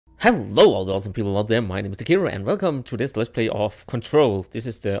Hello all the awesome people out there, my name is Takeru and welcome to this Let's Play of Control. This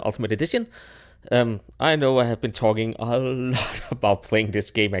is the Ultimate Edition. I know I have been talking a lot about playing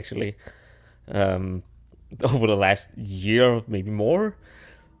this game actually. Over the last year, maybe more.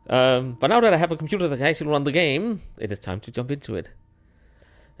 But now that I have a computer that can actually run the game, it is time to jump into it.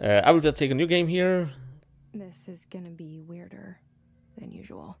 I will just take a new game here. This is gonna be weirder than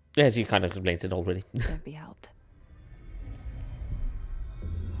usual. Yes, he kind of explains it already. Can't be helped.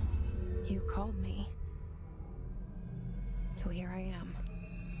 You called me. So here I am.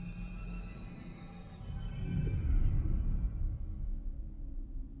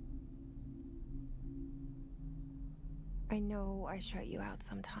 I know I shut you out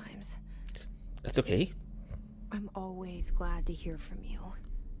sometimes. That's okay. I'm always glad to hear from you.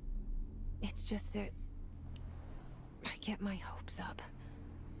 It's just that I get my hopes up.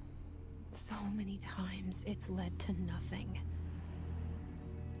 So many times it's led to nothing.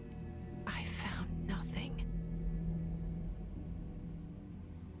 I found nothing.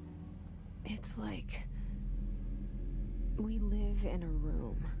 It's like we live in a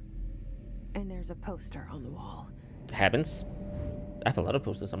room and there's a poster on the wall. It happens. I have a lot of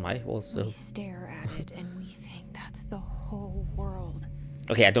posters on my wall, so... We stare at it and we think that's the whole world.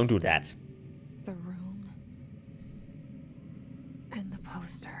 Okay, I don't do that. The room and the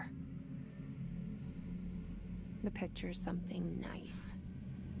poster. The picture's something nice.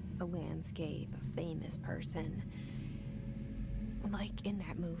 A landscape, a famous person. Like in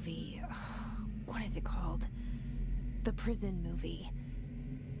that movie, what is it called? The prison movie.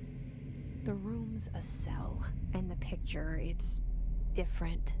 The room's a cell, and the picture, it's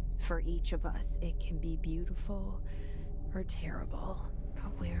different for each of us. It can be beautiful or terrible,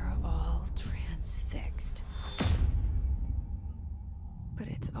 but we're all transfixed. But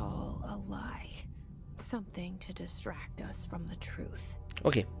it's all a lie. Something to distract us from the truth.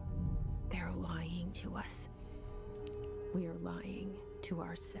 Okay. They're lying to us. We're lying to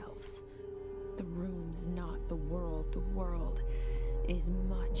ourselves. The room's not the world. The world is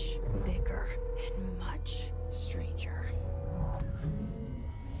much bigger and much stranger.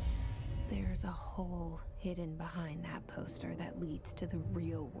 There's a hole hidden behind that poster that leads to the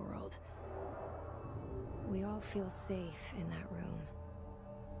real world. We all feel safe in that room.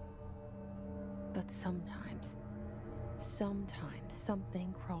 But sometimes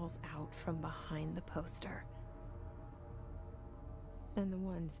something crawls out from behind the poster. And the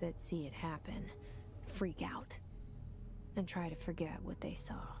ones that see it happen freak out and try to forget what they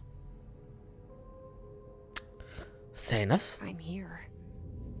saw. Fair enough. I'm here.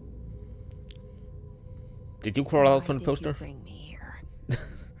 Did you crawl out Why from the poster? did you bring me here?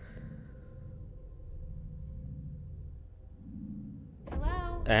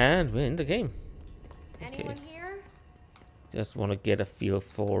 Hello? And we're in the game. Anyone here? Just want to get a feel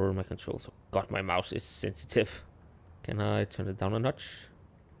for my controls. Oh god, my mouse is sensitive. Can I turn it down a notch?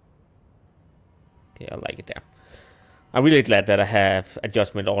 Okay, I like it there. I'm really glad that I have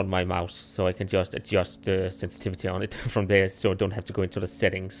adjustment on my mouse, so I can just adjust the sensitivity on it from there, so I don't have to go into the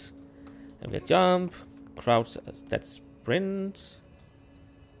settings. And we jump, crouch, that's sprint.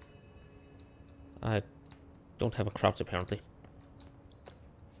 I don't have a crouch apparently.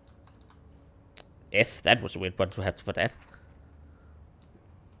 F, that was a weird button to have for that.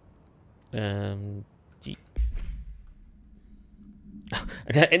 G.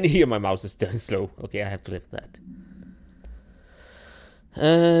 And here my mouse is still slow. Okay, I have to live with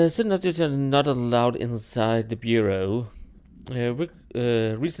that. Signatures are not allowed inside the bureau.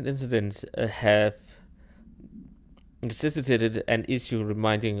 Recent incidents have necessitated an issue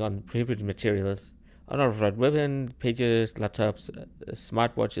reminding on prohibited materials. Unauthorized weapon, pages, laptops,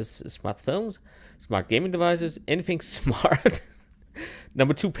 smartwatches, smartphones, smart gaming devices, anything smart.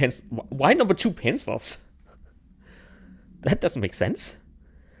 Number 2 pencils. Why number 2 pencils? That doesn't make sense.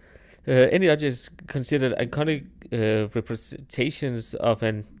 Any objects considered iconic representations of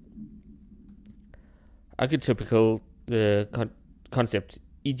an archetypical concept,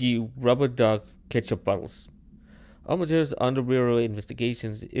 e.g. rubber dog ketchup bottles. All materials under bureau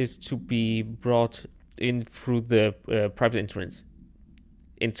investigations is to be brought in through the private entrance.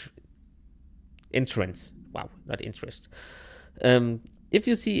 Entrance. Wow, not interest. If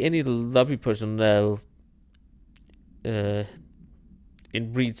you see any lobby personnel in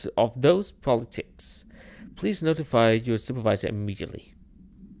breach of those politics, please notify your supervisor immediately.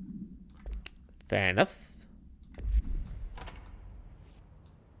 Fair enough.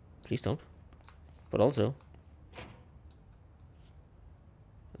 Please don't. But also,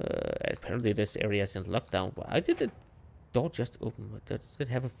 apparently this area is in lockdown. Why did the door just open? Does it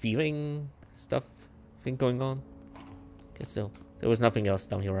have a feeling thing going on? Guess so. There was nothing else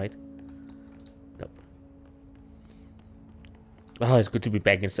down here, right? Nope. Oh, it's good to be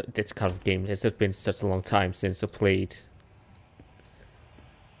back in this kind of game. It's just been such a long time since I played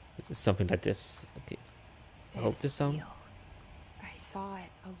something like this. Okay. I hope this sound. Seal. I saw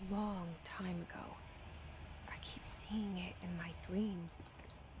it a long time ago. I keep seeing it in my dreams.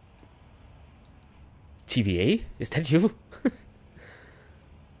 TVA? Is that you?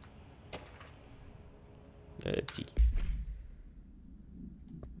 G.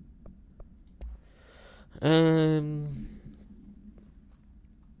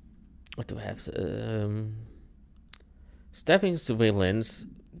 What do I have? Staffing surveillance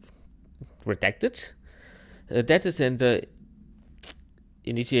redacted. Data center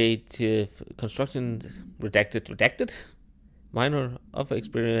initiative construction redacted. Minor of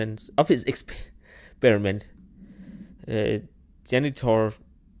experience office experiment. Janitoria,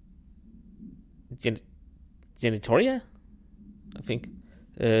 I think.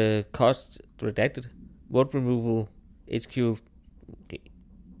 Costs redacted. Vote removal. HQ. Okay.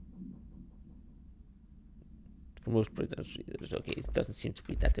 For most prisoners, it's okay. It doesn't seem to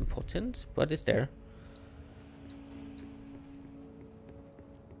be that important, but it's there.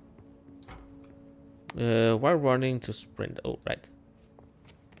 While running to sprint. Oh, right.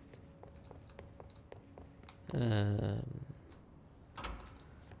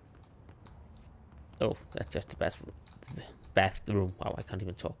 Oh, that's just the bathroom. Wow, I can't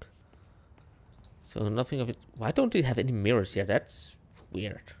even talk. So nothing of it. Why don't they have any mirrors here? That's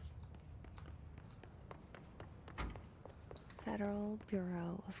weird. Federal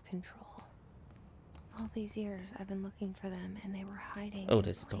Bureau of Control. All these years I've been looking for them and they were hiding in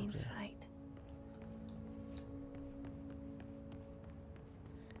plain sight.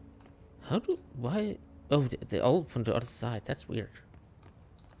 Why? Oh, they're all from the other side. That's weird.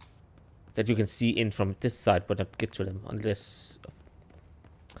 That you can see in from this side, but not get to them unless.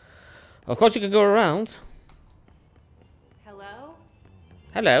 Of course, you can go around. Hello?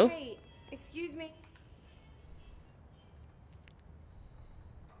 Hello. Hey, excuse me.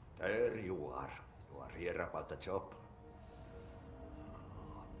 There you are. You are here about the job.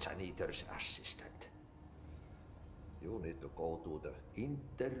 Janitor's assistant. You need to go to the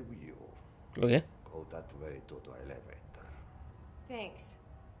interview. Okay. Go that way to the elevator. Thanks.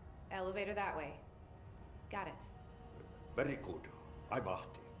 Elevator that way. Got it. Very good. I'm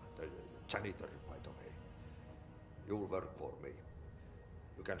Ahti, the janitor, by the way. You'll work for me.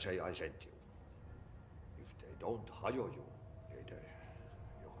 You can say I sent you. If they don't hire you, niin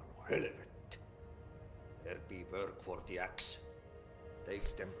Johan helvet. There be work for the axe.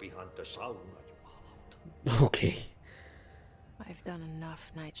 Take them behind the sauna, jumalauta. Okay. I've done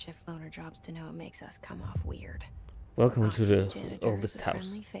enough night shift loner jobs to know it makes us come off weird. Welcome to the oldest house.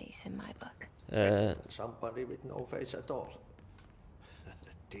 Friendly face in my book. Somebody with no face at all.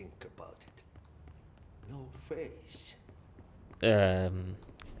 Think about it. No face.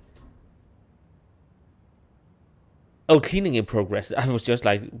 Oh, cleaning in progress. I was just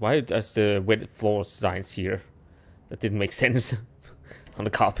like, why does the wet floor signs here? That didn't make sense on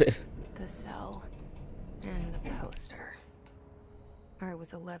the carpet. The cell and the poster. I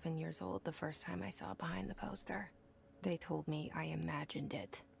was 11 years old the first time I saw behind the poster. They told me I imagined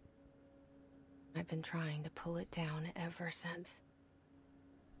it. I've been trying to pull it down ever since.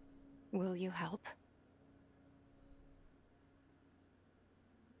 Will you help?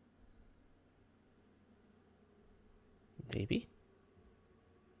 Maybe.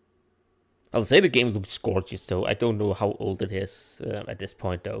 I'll say the game looks gorgeous, though. I don't know how old it is at this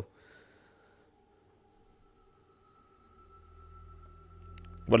point, though.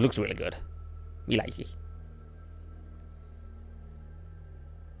 But it looks really good. We like it.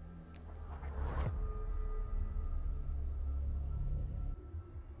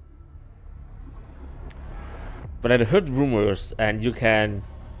 But I heard rumors, and you can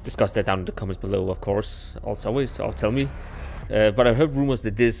discuss that down in the comments below, of course. Always, or tell me. But I heard rumors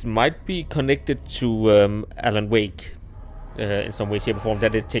that this might be connected to Alan Wake in some way, shape, or form.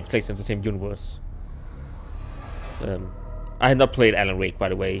 That it takes place in the same universe. I have not played Alan Wake, by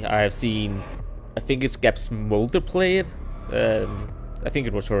the way. I have seen, I think it's Gab Smolder play it. I think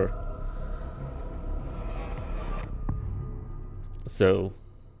it was her. So,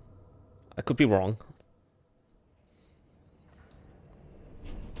 I could be wrong.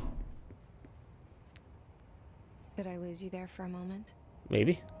 Did I lose you there for a moment?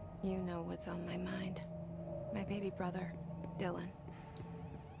 Maybe. You know what's on my mind. My baby brother, Dylan.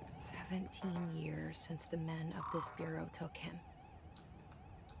 17 years since the men of this bureau took him.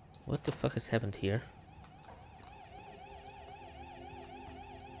 What the fuck has happened here?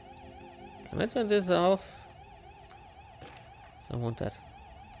 Can I turn this off? I want that.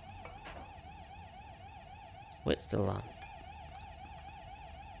 Wait, it's still on.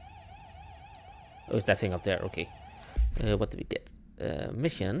 Oh, it's that thing up there. Okay. What do we get?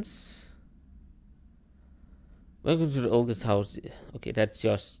 Missions. Welcome to the oldest house. Okay, that's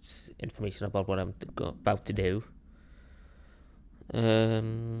just information about what I'm about to do.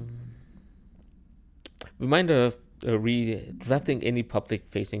 Reminder of redrafting any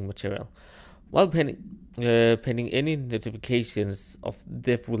public-facing material. While pending any notifications of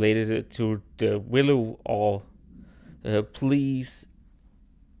death related to the Willow, or please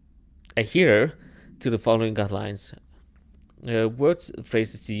adhere to the following guidelines. Words,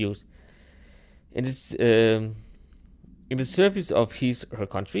 phrases to use. In the service of his or her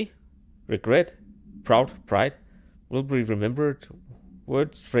country, regret, proud, pride, will be remembered.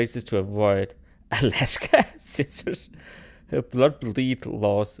 Words, phrases to avoid. Alaska, scissors, blood bleed,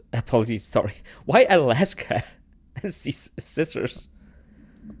 laws, apologies, sorry. Why Alaska and scissors?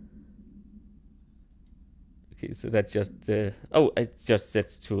 Okay, so that's just, oh, it just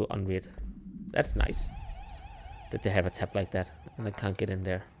sets to unread. That's nice that they have a tab like that and I can't get in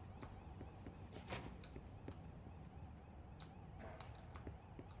there.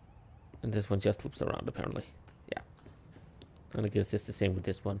 And this one just loops around apparently. Yeah. And I guess it's the same with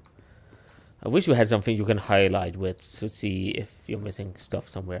this one. I wish you had something you can highlight with to see if you're missing stuff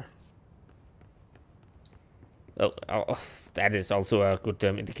somewhere. Oh, that is also a good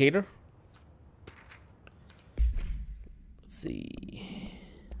indicator. Let's see.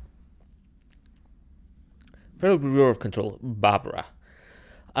 Federal Bureau of Control, Barbara.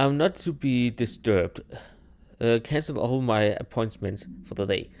 I'm not to be disturbed. Cancel all my appointments for the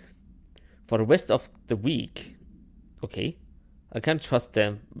day. For the rest of the week. Okay. I can't trust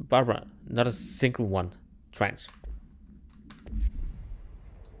them. Barbara, not a single one. Trans.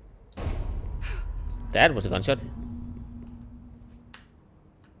 That was a gunshot.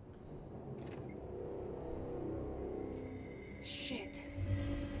 Shit.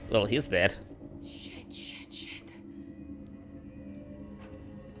 Well, he's dead. Shit.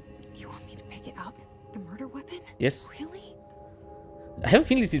 You want me to pick it up? The murder weapon? Yes. Really? I have a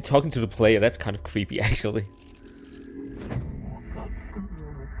feeling he's talking to the player. That's kind of creepy, actually.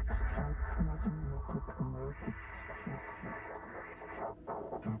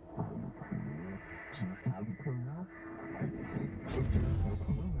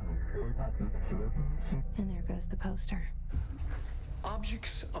 And there goes the poster.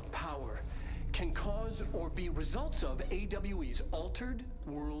 Objects of power can cause or be results of AWE's altered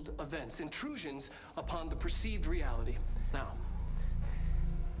world events, intrusions upon the perceived reality. Now,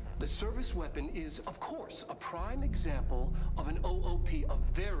 the service weapon is, of course, a prime example of an OOP, a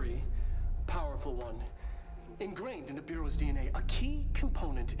very powerful one. Ingrained in the Bureau's DNA, a key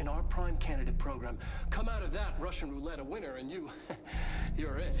component in our prime candidate program. Come out of that Russian roulette a winner and you're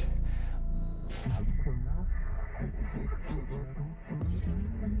it.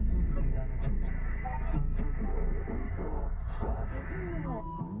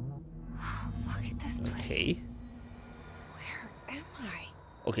 Look at this place. Okay. Where am I?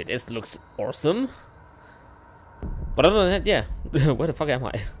 Okay, this looks awesome. But other than that, yeah. Where the fuck am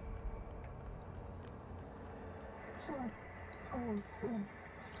I?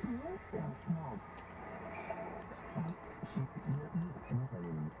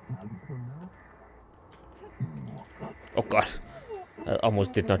 Oh god. I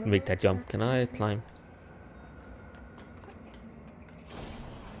almost did not make that jump. Can I climb?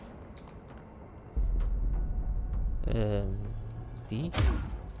 V?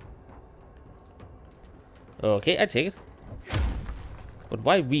 Okay, I take it. But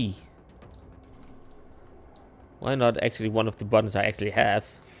why V? Why not actually one of the buttons I actually have?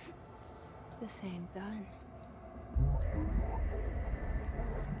 The same gun.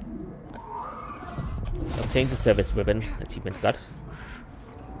 Obtain the service weapon. Achievement got.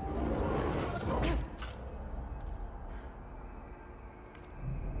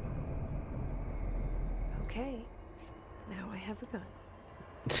 Okay. Now I have a gun.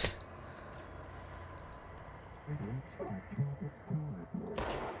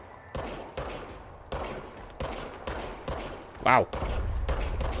 Wow.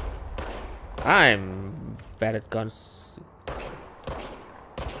 I'm bad at guns.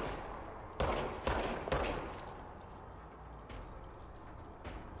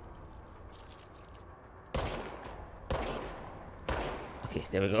 Okay,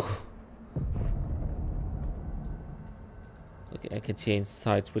 there we go. Okay, I can change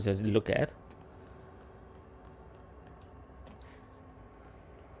sides which I look at.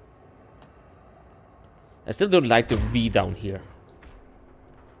 I still don't like the V down here.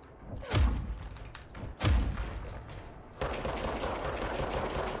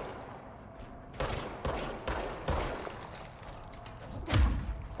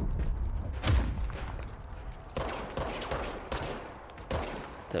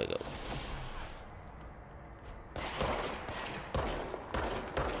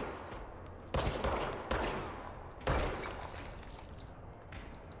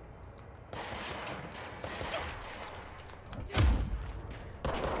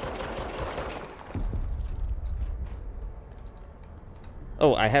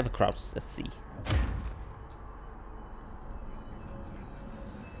 Oh, I have a crouch. Let's see.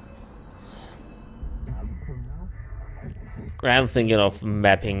 I'm thinking of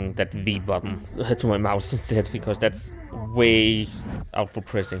mapping that V button to my mouse instead, because that's way out for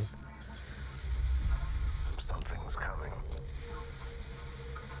pressing. Something's coming.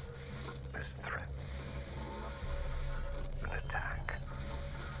 This threat. An attack.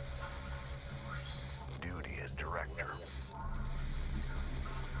 Duty as director.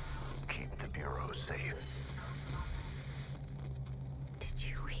 Keep the Bureau safe. Did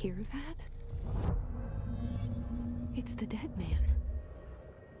you hear that? It's the dead man.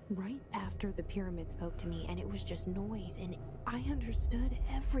 Right after the pyramid spoke to me, and it was just noise, and I understood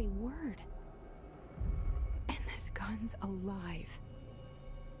every word. And this gun's alive.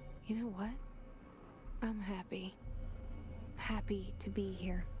 You know what? I'm happy. Happy to be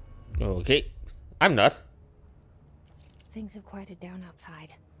here. Okay. I'm not. Things have quieted down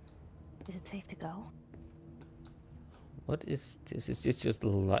outside. Is it safe to go? What is this? Is this just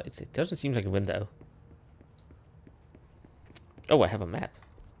lights? It doesn't seem like a window. Oh, I have a map.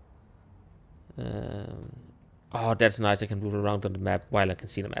 Oh, that's nice. I can move around on the map while I can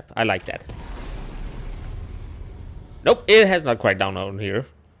see the map. I like that. Nope, it has not quite down on here.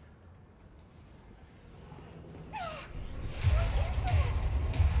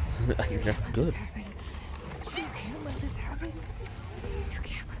 Good. You can't let this happen. You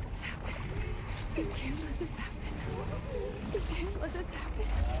can't let this happen. You can't let this happen. You can't let this happen.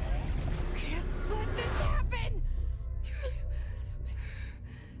 You can't let this happen. You can't let this happen.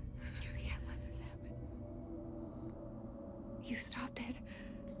 You can't let this happen. You stopped it.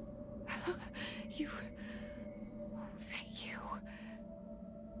 You. Oh, thank you.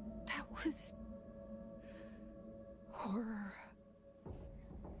 That was horror.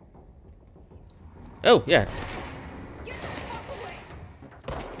 Oh, yeah. Get the fuck away.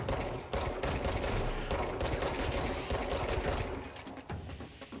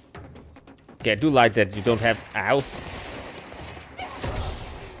 Okay, I do like that you don't have... Ow.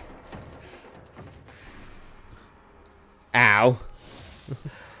 Ow.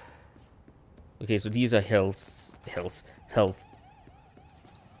 Okay, so these are health.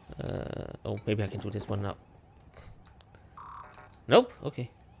 Oh, maybe I can do this one now. Nope, okay.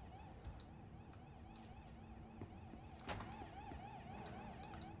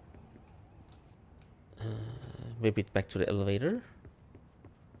 Maybe back to the elevator.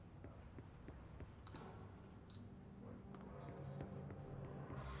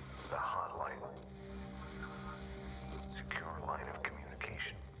 The hotline. Secure line of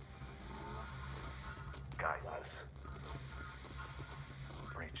communication. Guidance.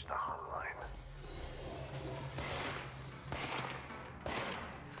 Reach the hotline.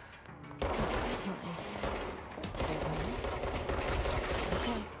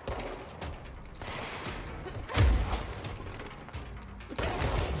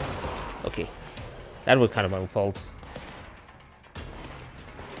 Okay. That was kind of my own fault.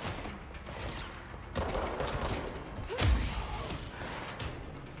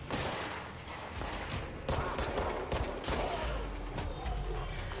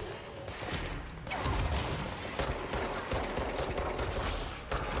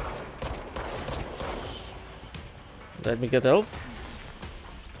 Let me get help.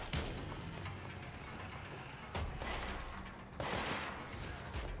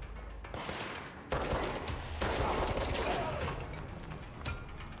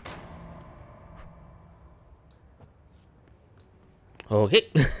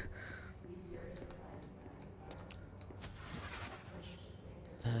 Okay.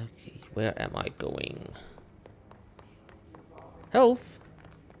 Okay, where am I going? Health.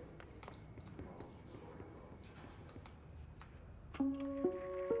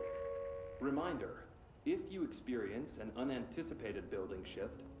 Reminder, if you experience an unanticipated building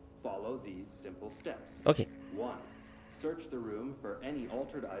shift, follow these simple steps. Okay. 1. Search the room for any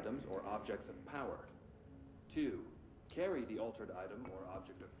altered items or objects of power. 2. Carry the altered item or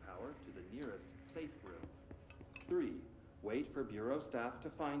object of power to the nearest safe room. 3. Wait for Bureau staff to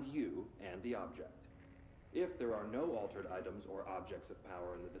find you and the object. If there are no altered items or objects of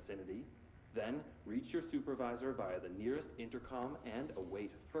power in the vicinity, then reach your supervisor via the nearest intercom and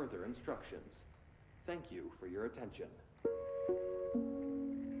await further instructions. Thank you for your attention.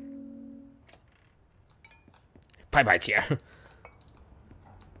 Bye-bye, chair.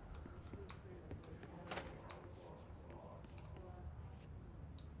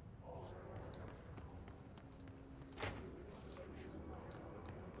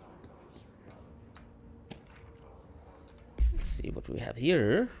 Let's see what we have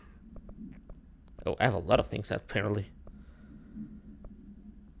here. Oh, I have a lot of things apparently.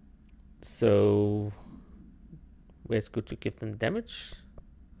 So where it's good to give them damage.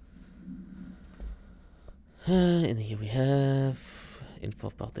 And here we have info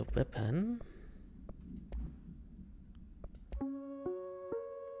about the weapon.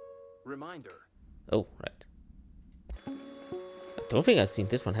 Reminder. Oh, right. I don't think I've seen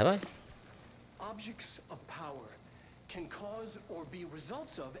this one, have I? Objects of power can cause or be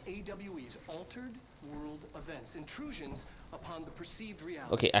results of AWE's altered world events, intrusions upon the perceived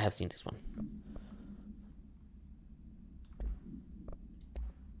reality. Okay, I have seen this one.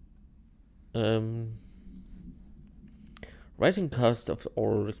 Rising cost of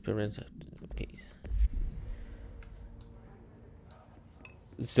oral experience. Okay.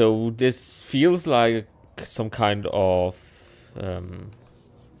 So this feels like some kind of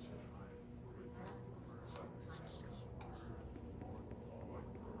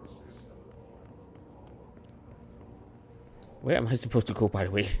where am I supposed to go, by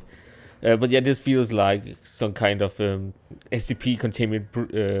the way? But yeah, this feels like some kind of SCP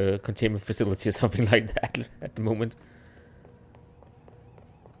containment facility or something like that at the moment.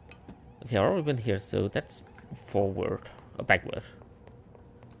 Okay, I've already been here, so that's forward or backward.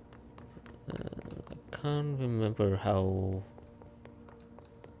 I can't remember how.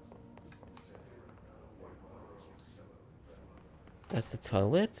 That's the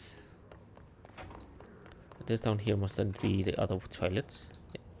toilet. This down here mustn't be the other toilet.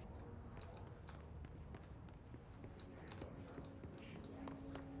 Yeah.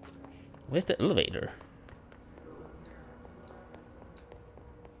 Where's the elevator?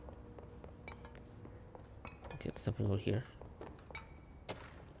 Okay, there's something over here.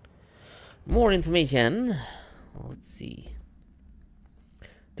 More information. Let's see.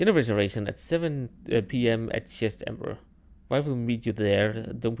 Dinner reservation at 7 p.m. at Chest Emperor. I will meet you there.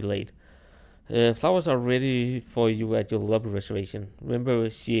 Don't be late. Flowers are ready for you at your lobby reservation. Remember,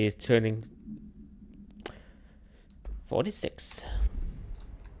 she is turning 46.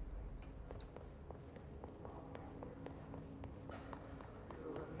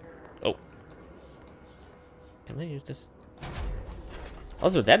 Oh. Can I use this?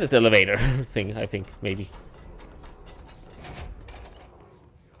 Also, that is the elevator thing, I think, maybe.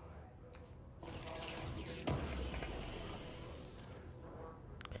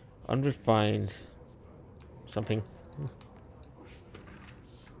 Unrefined something.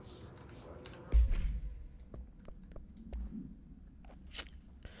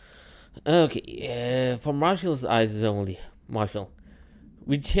 Okay, for Marshall's eyes only. Marshall,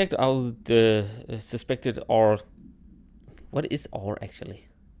 we checked out the suspected R. What is R actually?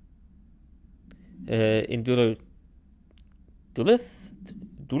 In Duluth. I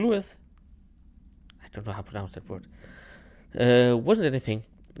don't know how to pronounce that word. Wasn't anything.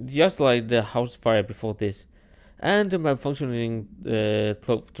 Just like the house fire before this, and the malfunctioning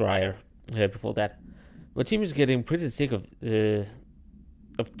clothes dryer before that. My team is getting pretty sick of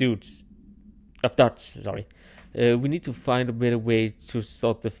dots. Sorry, we need to find a better way to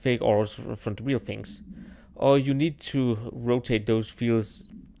sort the fake auras from the real things, or you need to rotate those field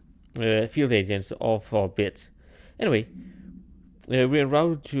agents off for a bit. Anyway, we're en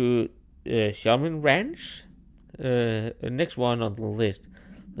route to Shaman Ranch. Next one on the list.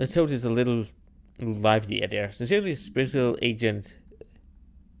 Let's hope it's a little livelier there. Sincerely, Special Agent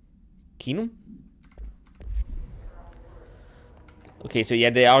Keenum. Okay, so yeah,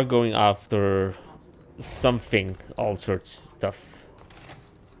 they are going after something, all sorts of stuff.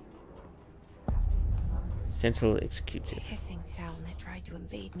 Central Executive. The hissing sound that tried to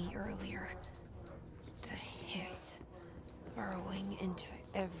invade me earlier. The hiss. Burrowing into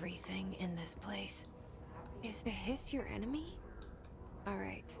everything in this place. Is the hiss your enemy?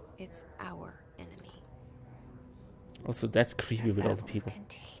 Alright, it's our enemy. Also, that's creepy with all the Babble's people.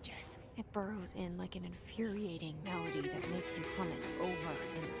 Contagious. It burrows in like an infuriating melody that makes you hum it over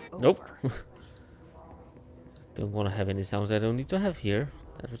and over. Nope. Don't want to have any sounds I don't need to have here.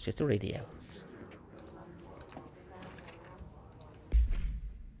 That was just a radio.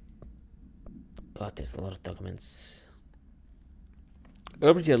 God, there's a lot of documents.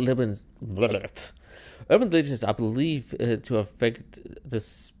 Urban legends are believed to affect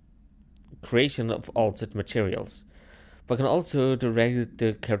the creation of altered materials, but can also direct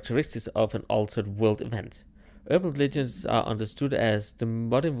the characteristics of an altered world event. Urban legends are understood as the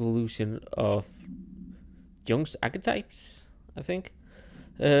modern evolution of Jung's archetypes, I think.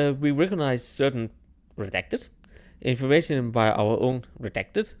 We recognize certain redacted information by our own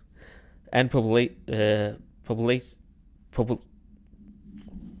redacted and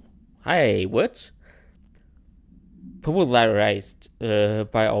popularized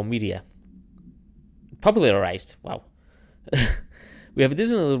by our media. Popularized, wow. We have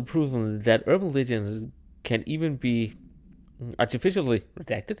additional proof that urban legends can even be artificially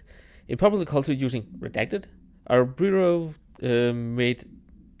redacted. In popular culture using redacted, our bureau made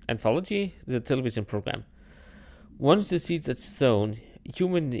Anthology, the television program. Once the seeds are sown,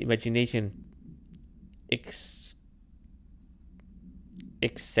 human imagination exact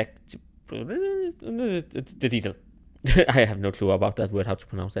the detail. I have no clue about that word, how to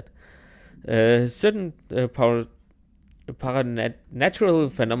pronounce that. Certain paranatural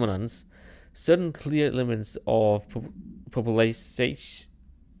phenomenons, certain clear elements of popularized,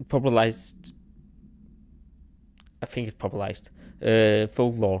 I think it's popularized,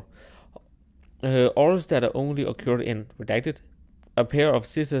 folklore, auras that are only occur in redacted, a pair of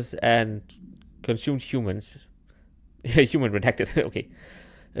scissors and consumed humans, human redacted, okay.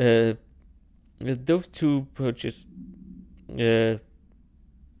 Those two purchase, I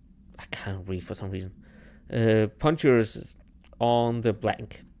can't read for some reason, punctures on the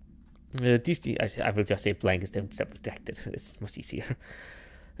blank. These I will just say blank instead of redacted, it's much easier.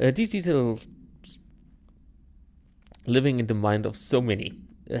 These details, living in the mind of so many,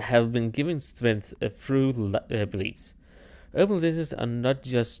 have been given strength through beliefs. Urban legends are not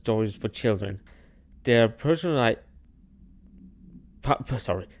just stories for children. They are paranatural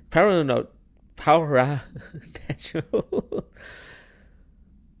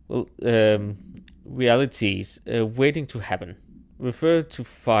well, realities waiting to happen. Refer to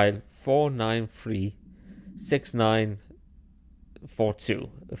file 4936942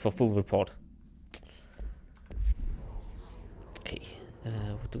 for full report. Okay,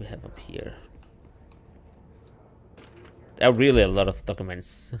 what do we have up here? There are really a lot of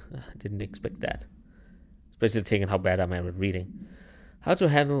documents. I didn't expect that. Especially thinking how bad am I at reading. How to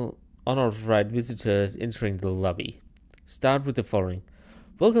handle unauthorized visitors entering the lobby. Start with the following.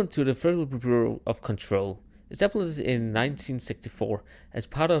 Welcome to the Federal Bureau of Control. Established in 1964 as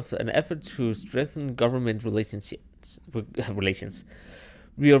part of an effort to strengthen government relations.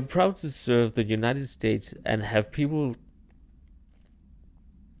 We are proud to serve the United States and have people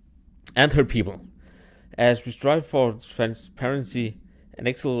and her people, as we strive for transparency and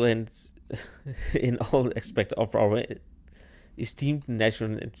excellence in all aspects of our esteemed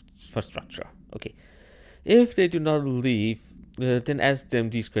national infrastructure. Okay, if they do not leave, then ask them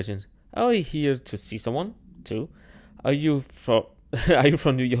these questions. Are you here to see someone? 2. Are you from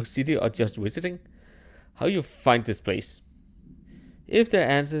New York City or just visiting? How you find this place? If their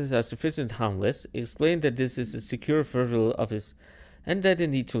answers are sufficiently harmless, explain that this is a secure federal office and that they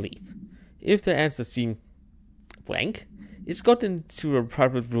need to leave. If the answers seem blank, escort them to a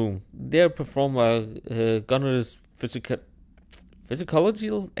private room. There perform a gonorrhea's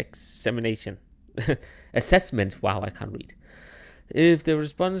physiological examination. Assessment. Wow, I can't read. If the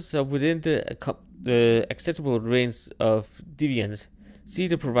responses are within the acceptable range of deviance, see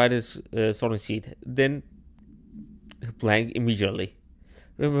the provider's sorting sheet, then blank immediately.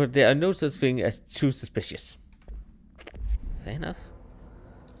 Remember, there are no such thing as too suspicious. Fair enough.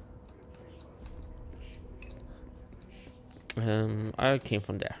 I came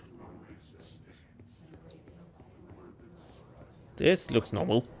from there. This looks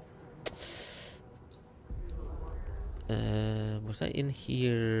normal. Was I in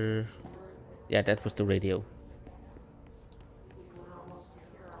here? Yeah, that was the radio.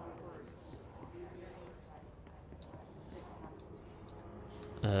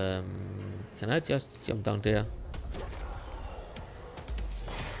 Can I just jump down there?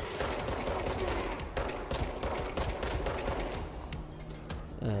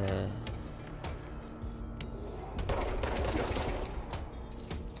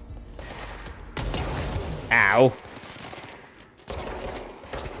 Ow.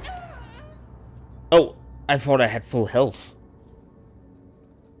 Oh, I thought I had full health.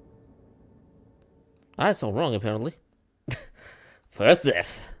 That's all wrong, apparently. First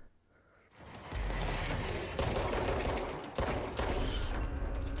death.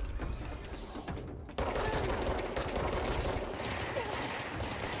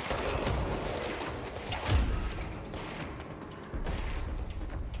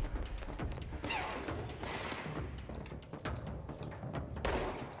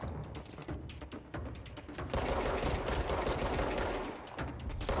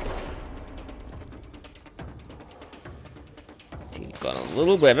 Got a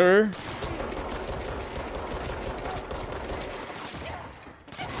little better.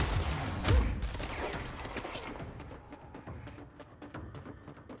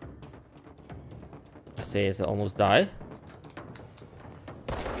 I say as I almost die.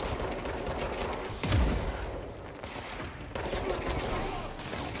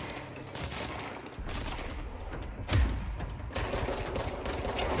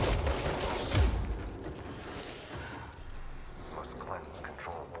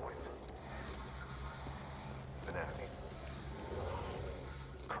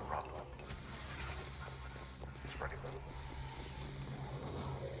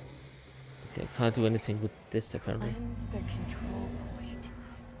 Okay, I can't do anything with this apparently. Cleanse the control point.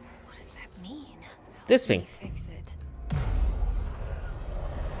 What does that mean? This Help me thing. fix it.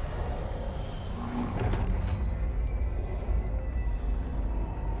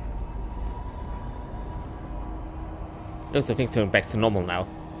 Looks like things turn back to normal now.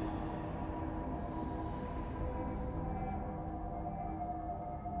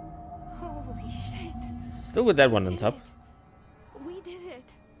 Holy shit. Still with that one on top. We did it.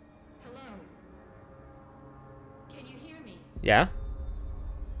 Hello? Can you hear me? Yeah?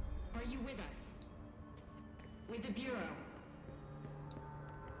 Are you with us? With the Bureau?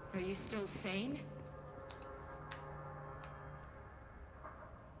 Are you still sane?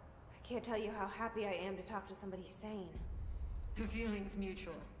 I can't tell you how happy I am to talk to somebody sane. The feeling's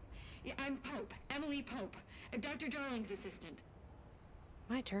mutual. Yeah, I'm Pope, Emily Pope, Dr. Darling's assistant.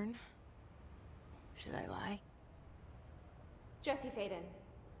 My turn. Should I lie? Jesse Faden.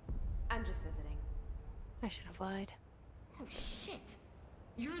 I'm just visiting. I should have lied. Oh, shit.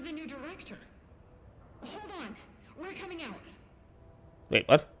 You're the new director. Hold on. We're coming out. Wait,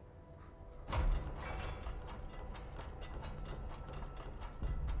 what?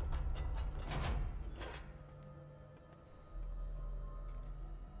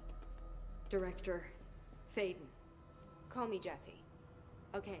 Director Faden. Call me Jesse.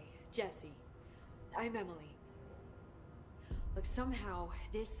 Okay, Jesse. I'm Emily. Look, somehow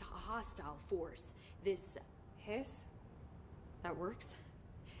this hostile force, this... Hiss? that works?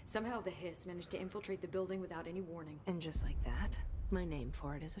 Somehow the hiss managed to infiltrate the building without any warning. And just like that, my name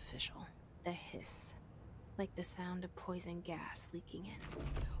for it is official. The hiss. Like the sound of poison gas leaking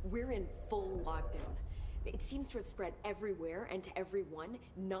in. We're in full lockdown. It seems to have spread everywhere and to everyone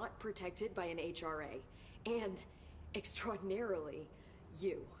not protected by an HRA. And, extraordinarily,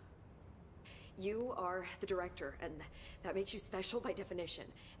 you. You are the director, and that makes you special by definition.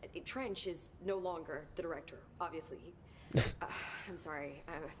 Trench is no longer the director, obviously. I'm sorry,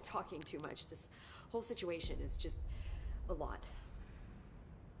 I'm talking too much. This whole situation is just a lot.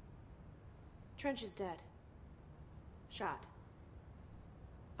 Trench is dead. Shot.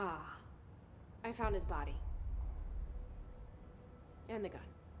 Ah. I found his body. And the gun.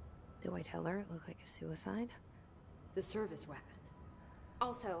 Do I tell her it looked like a suicide? The service weapon.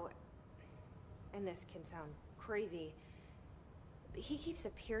 Also, and this can sound crazy, but he keeps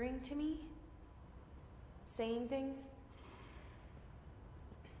appearing to me, saying things.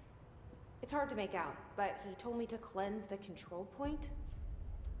 It's hard to make out, but he told me to cleanse the control point,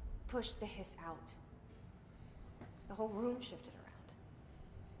 push the hiss out. The whole room shifted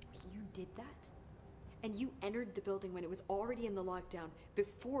around. You did that? And you entered the building when it was already in the lockdown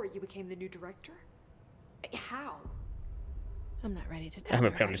before you became the new director? How? I'm not ready to tell I'm her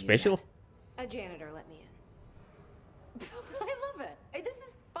apparently how to use special. that. A janitor let me in. I love it. This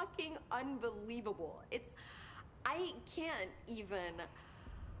is fucking unbelievable. I can't even...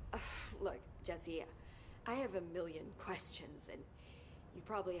 Look, Jesse, I have a million questions, and you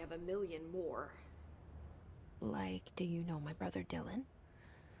probably have a million more. Like, do you know my brother Dylan?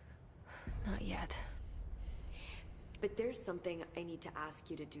 Not yet. But there's something I need to ask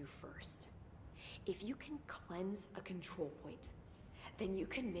you to do first. If you can cleanse a control point, then you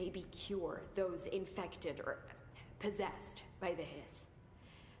can maybe cure those infected or possessed by the hiss.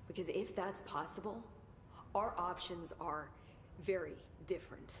 Because if that's possible, our options are very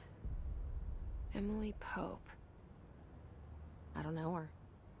different. Emily Pope. I don't know her,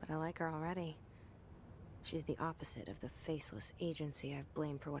 but I like her already. She's the opposite of the faceless agency I've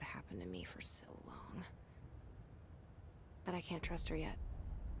blamed for what happened to me for so long. But I can't trust her yet.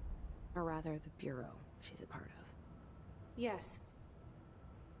 Or rather, the Bureau she's a part of. Yes.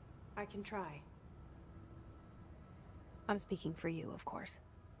 I can try. I'm speaking for you, of course.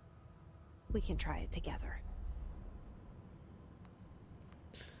 We can try it together.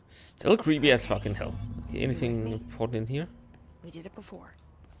 Still creepy as fucking hell. Okay, anything important in here? We did it before.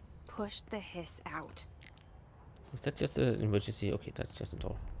 Push the hiss out. Is that just an emergency? Okay, that's just a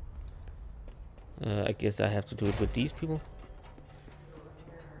door. I guess I have to do it with these people.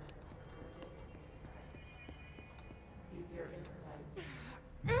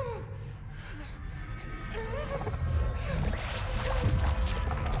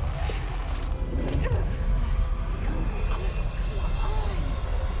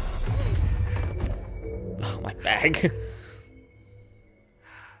 Oh, my bag.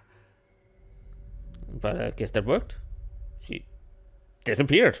 But I guess that worked. She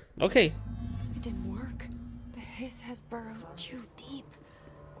disappeared. Okay. It didn't work. The hiss has burrowed too deep.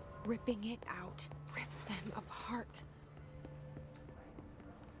 Ripping it out rips them apart.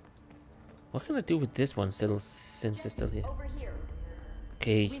 What can I do with this one still, since it's still here? Over here.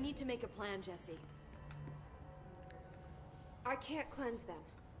 Okay. We need to make a plan, Jesse. I can't cleanse them.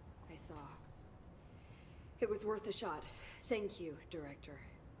 I saw. It was worth a shot. Thank you, Director.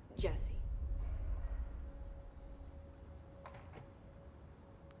 Jesse.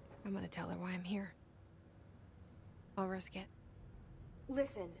 I'm gonna tell her why I'm here. I'll risk it.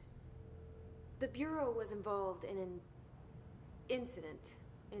 Listen. The Bureau was involved in an incident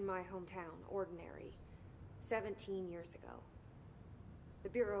in my hometown, Ordinary, 17 years ago. The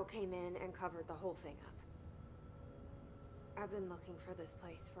Bureau came in and covered the whole thing up. I've been looking for this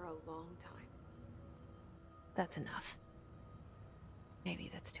place for a long time. That's enough. Maybe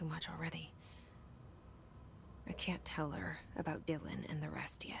that's too much already. I can't tell her about Dylan and the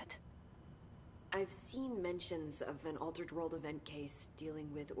rest yet. I've seen mentions of an Altered World event case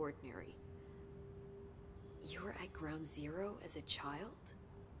dealing with Ordinary. You were at Ground Zero as a child?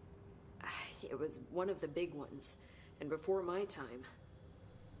 It was one of the big ones, and before my time.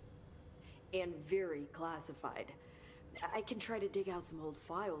 And very classified. I can try to dig out some old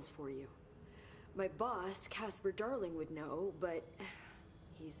files for you. My boss, Casper Darling, would know, but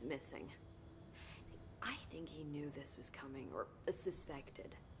he's missing. I think he knew this was coming, or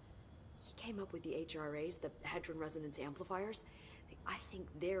suspected. He came up with the HRAs, the Hadron Resonance Amplifiers. I think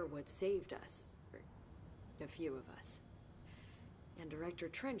they're what saved us. Or a few of us. And Director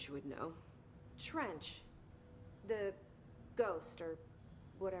Trench would know. Trench. The ghost, or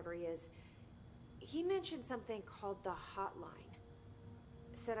whatever he is. He mentioned something called the Hotline.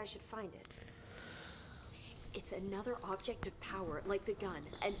 Said I should find it. It's another object of power, like the gun,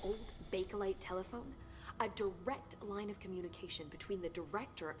 an old Bakelite telephone. A direct line of communication between the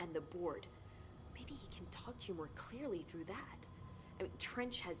director and the board. Maybe he can talk to you more clearly through that. I mean,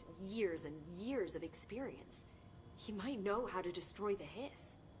 Trench has years and years of experience. He might know how to destroy the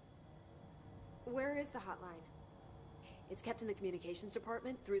hiss. Where is the hotline? It's kept in the communications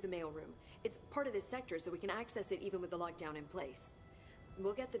department through the mailroom. It's part of this sector, so we can access it even with the lockdown in place.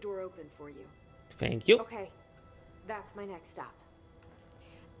 We'll get the door open for you. Thank you. Okay, that's my next stop.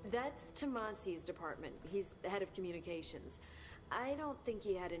 That's Tomasi's department. He's the head of communications. I don't think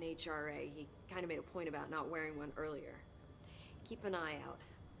he had an HRA. He kind of made a point about not wearing one earlier. Keep an eye out.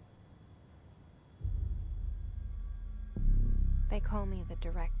 They call me the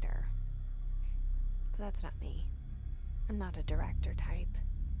director. But that's not me. I'm not a director type.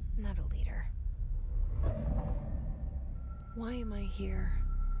 I'm not a leader. Why am I here?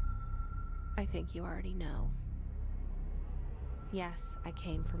 I think you already know. Yes, I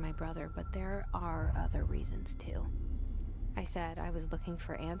came for my brother, but there are other reasons too. I said I was looking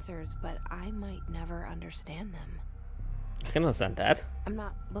for answers, but I might never understand them. I can understand that. I'm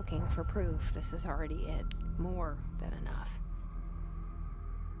not looking for proof. This is already it. More than enough.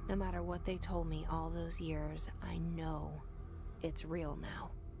 No matter what they told me all those years, I know it's real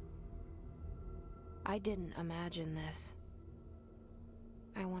now. I didn't imagine this.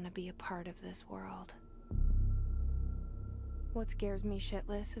 I want to be a part of this world. What scares me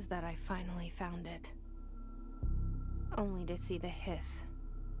shitless is that I finally found it. Only to see the hiss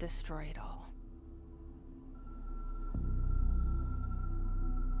destroy it all.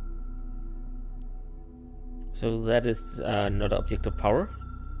 So that is not object of power.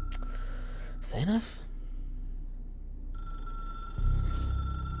 Fair enough.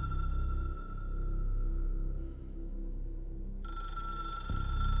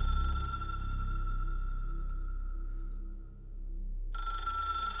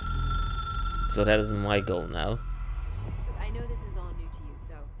 So that is my goal now. Look, I know this is all new to you,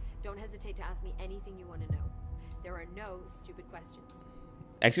 so don't hesitate to ask me anything you want to know. There are no stupid questions.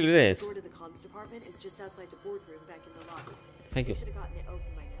 Actually, it is. The door to the comms department is just outside the boardroom back in the lobby. Thank you. Should have gotten it open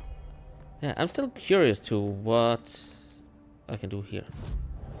by now. Yeah, I'm still curious to what I can do here.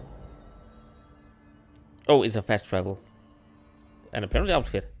 Oh, it's a fast travel. And apparently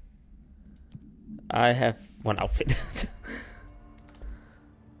outfit. I have one outfit.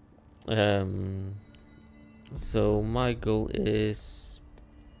 So my goal is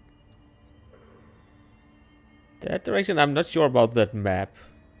that direction. I'm not sure about that map.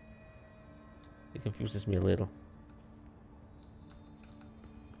 It confuses me a little.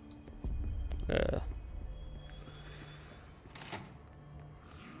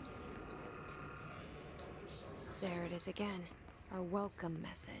 There it is again. Our welcome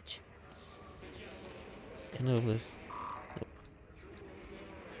message. Can I open this? Nope.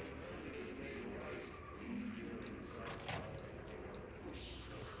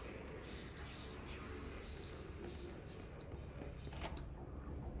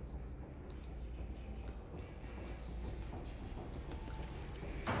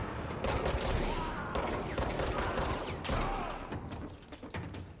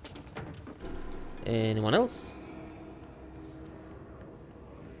 Anyone else?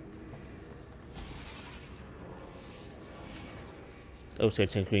 Oh, so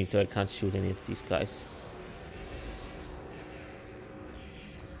it's in green, so I can't shoot any of these guys.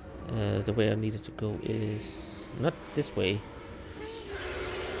 The way I needed to go is not this way.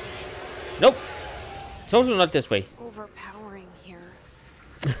 Nope! It's also not this way. It's overpowering here.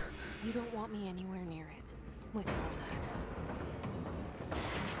 You don't want me anywhere near it. With all that.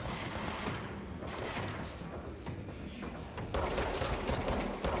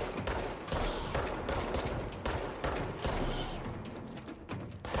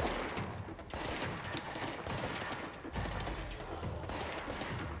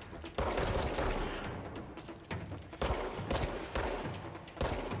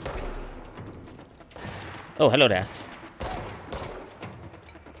 Oh, hello there.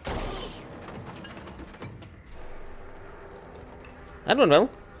 That went well.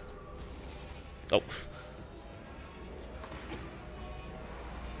 Oh.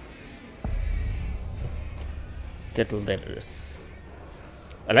 Dead letters.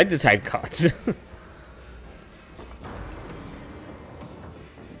 I like the side cards.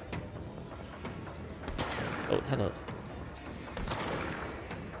 Oh, hello.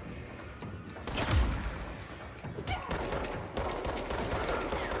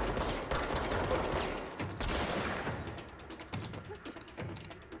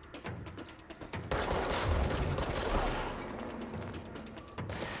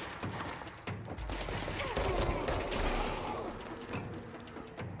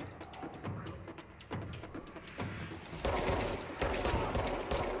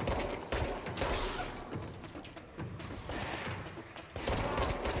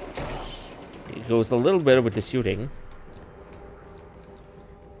 It goes a little better with the shooting.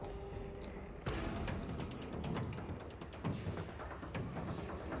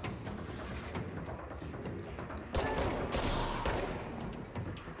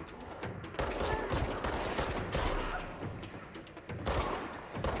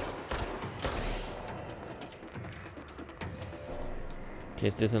 Okay,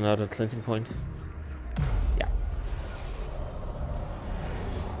 is this another cleansing point? Yeah.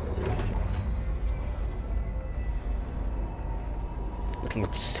 It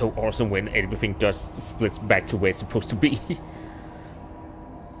looks so awesome when everything just splits back to where it's supposed to be.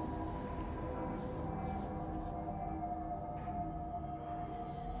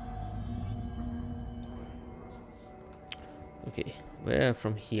 Okay, where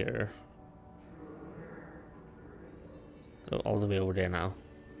from here? Oh, all the way over there now.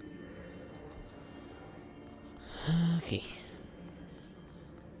 Okay.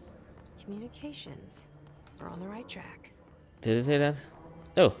 Communications. We're on the right track. Did it say that?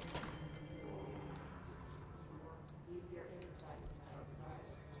 Oh.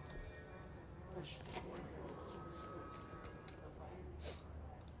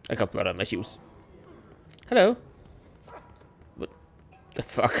 I got blood on my shoes. Hello. What the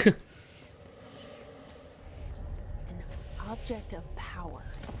fuck? An object of power.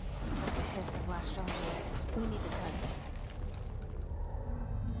 It's like the hiss of latched onto it. We need to cut it.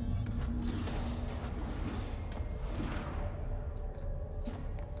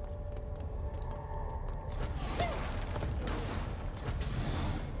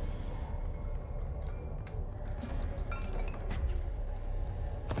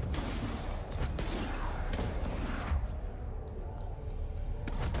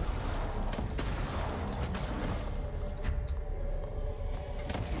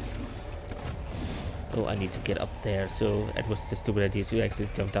 Oh, I need to get up there, so it was a stupid idea to actually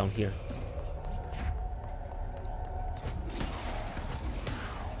jump down here.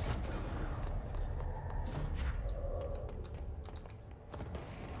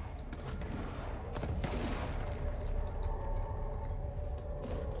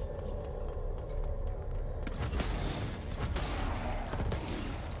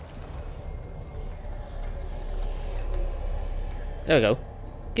 There we go.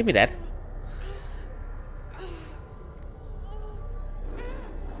 Give me that.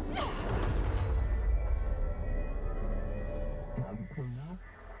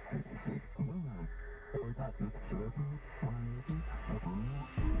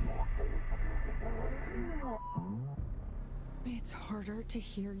 It's harder to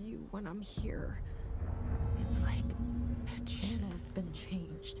hear you when I'm here. It's like the channel's been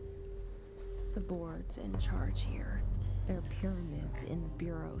changed. The board's in charge here. They're pyramids in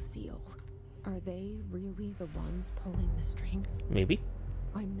Bureau Seal. Are they really the ones pulling the strings? Maybe.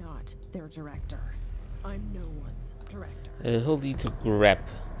 I'm not their director. I'm no one's director. Hold E to grab.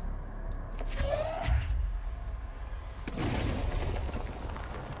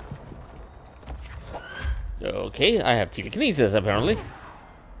 Okay, I have telekinesis apparently.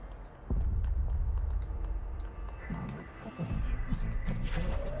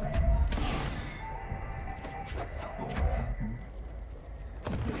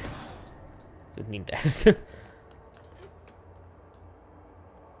 Didn't need that.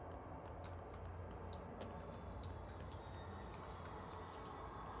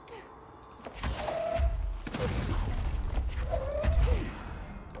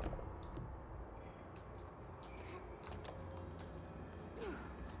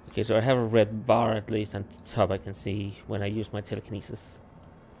 Okay, so I have a red bar at least on the top I can see when I use my telekinesis.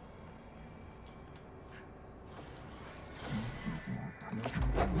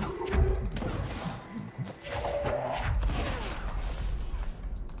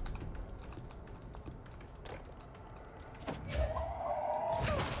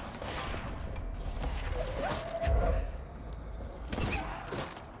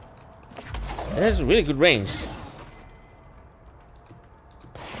 It has a really good range.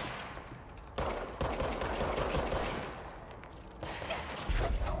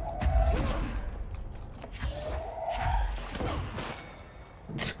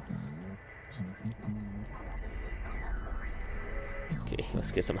 Okay,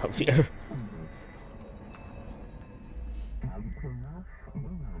 let's get some help here.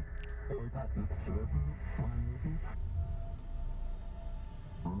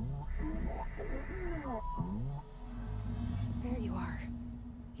 There you are.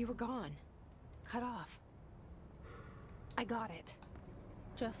 You were gone. Cut off. I got it.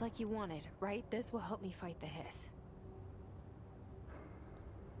 Just like you wanted, right? This will help me fight the hiss.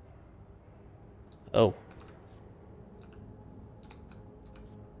 Oh.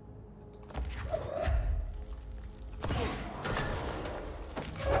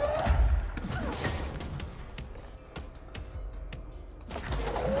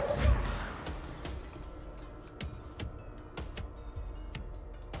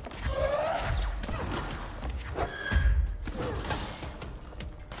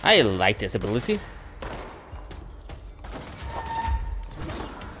 I like this ability.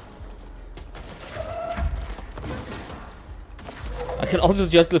 I can also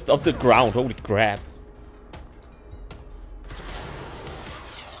just lift off the ground. Holy crap.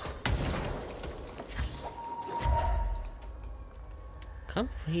 Come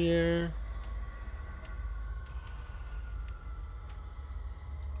here.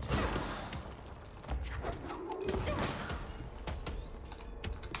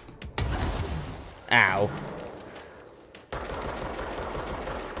 Ow.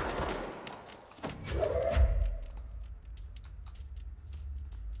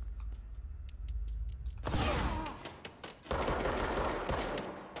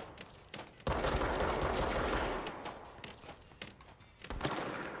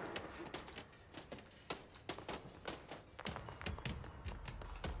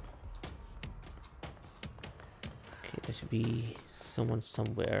 Okay, there should be someone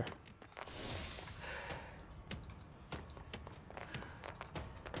somewhere.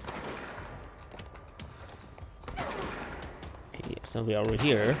 Somewhere over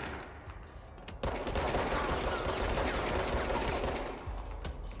here.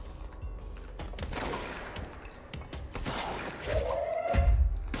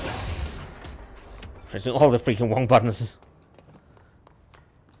 Pressing all the freaking wrong buttons.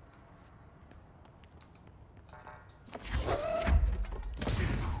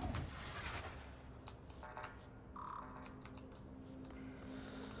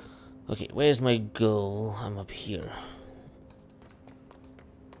 Okay, where's my goal? I'm up here.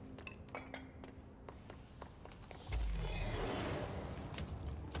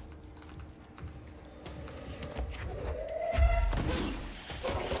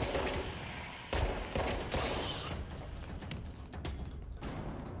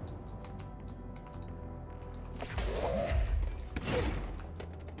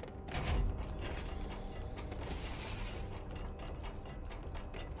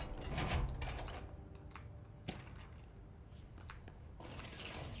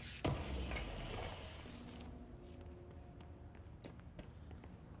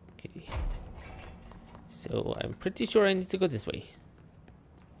 So I'm pretty sure I need to go this way.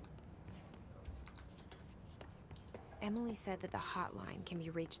 Emily said that the hotline can be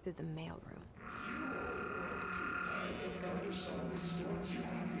reached through the mailroom.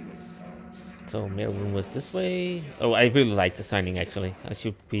 So mailroom was this way. Oh, I really like the signing actually. I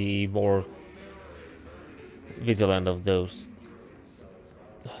should be more vigilant of those.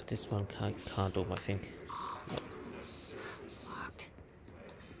 This one can't open, I think. No. Locked.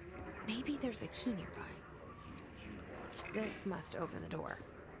 Maybe there's a key nearby. This must open the door.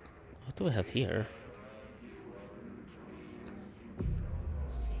 What do I have here?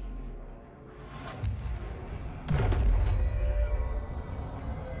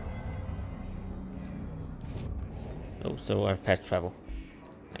 so I fast travel.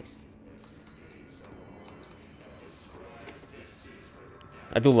 Nice.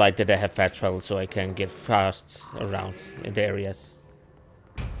 I do like that I have fast travel so I can get fast around in the areas.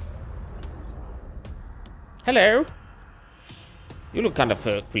 Hello! You look kind of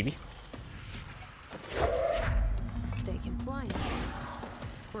creepy. They can fly now.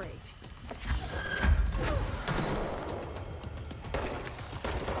 Great.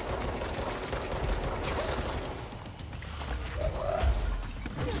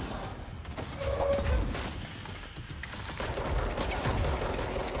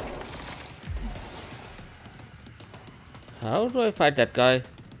 How do I fight that guy?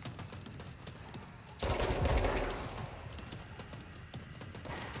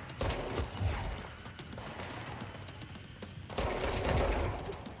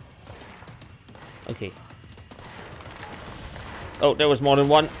 Okay. Oh, there was more than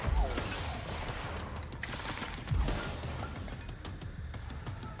one.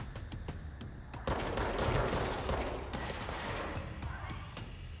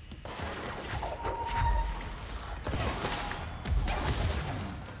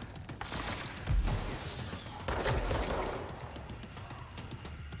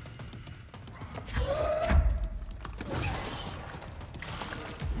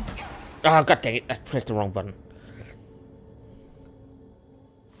 Oh, god dang it, I pressed the wrong button.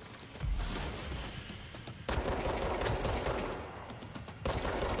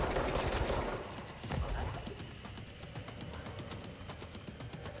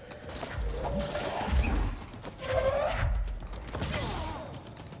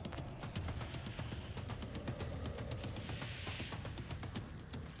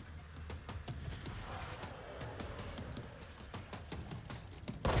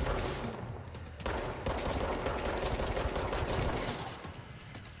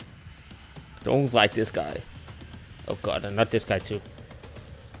 Don't like this guy. Oh god, and not this guy too.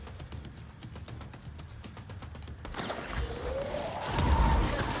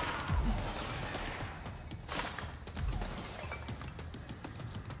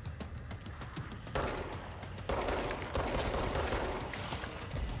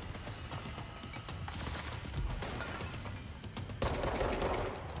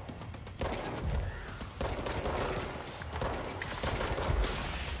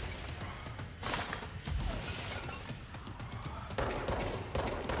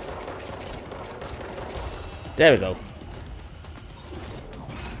 There we go.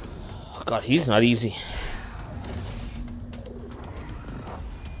 Oh god, he's not easy.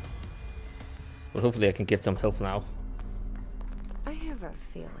 But hopefully I can get some health now. I have a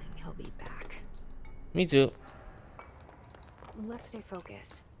feeling he'll be back. Me too. Let's stay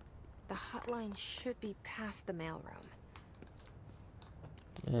focused. The hotline should be past the mailroom.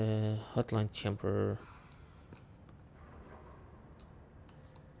 Hotline chamber.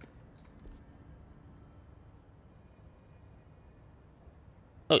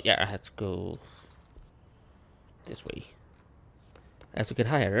 Oh yeah, I had to go this way. I have to get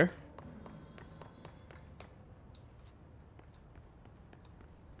higher.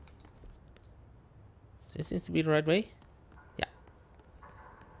 This seems to be the right way. Yeah.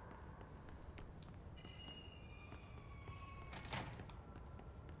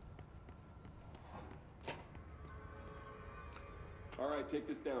 All right, take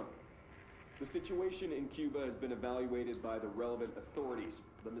this down. The situation in Cuba has been evaluated by the relevant authorities.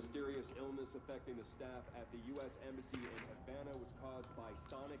 The mysterious illness affecting the staff at the U.S. Embassy in Havana was caused by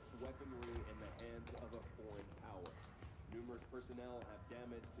sonic weaponry in the hands of a foreign power. Numerous personnel have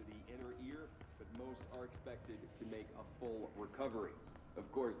damage to the inner ear, but most are expected to make a full recovery.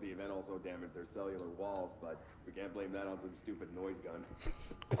 Of course, the event also damaged their cellular walls, but we can't blame that on some stupid noise gun.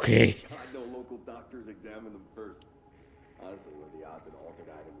 Okay. God, no local doctors examined them first. Honestly, what are the odds an altered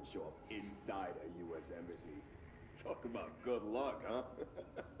item will show up inside a U.S. embassy? Talk about good luck, huh?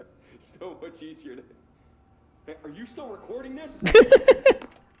 So much easier to... Hey, are you still recording this?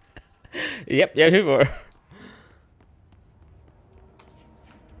 Yep, yeah, we were.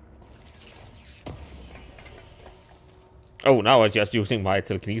 Oh, now I'm just using my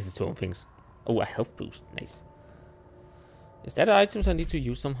telekinesis to own things. Oh, a health boost. Nice. Is that items I need to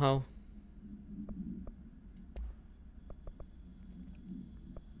use somehow?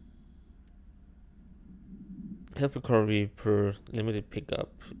 Health recovery per limited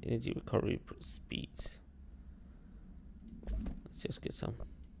pickup, energy recovery per speed. Let's just get some.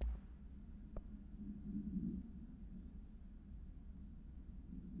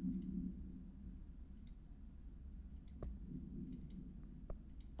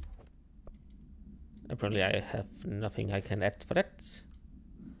 Apparently I have nothing I can add for that.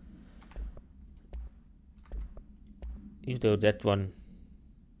 Even though that one...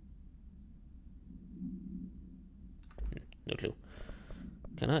 No clue.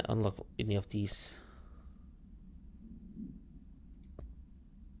 Can I unlock any of these?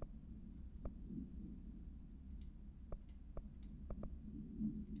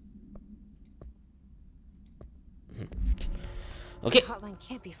 Okay. The hotline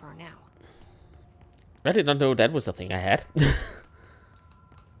can't be far now. I did not know that was a thing I had.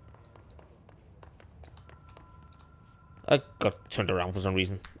 I got turned around for some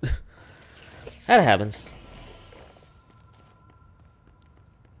reason. That happens.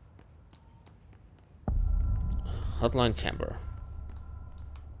 Hotline chamber.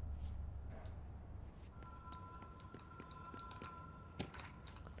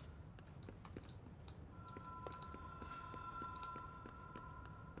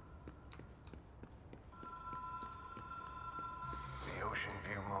 The Ocean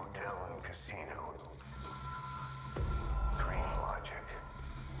View Motel and Casino. Dream logic.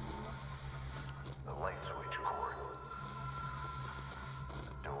 The light switch cord.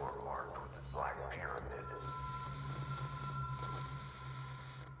 The door marked with the black pyramid.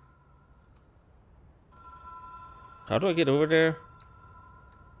 How do I get over there?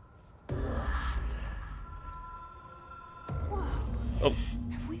 Whoa. Oh,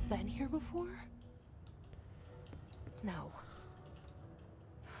 Have we been here before? No.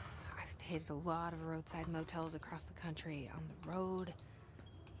 I've stayed at a lot of roadside motels across the country. On the road,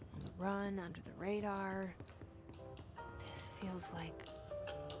 on the run, under the radar. This feels like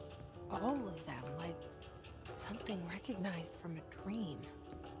all of them. Like something recognized from a dream.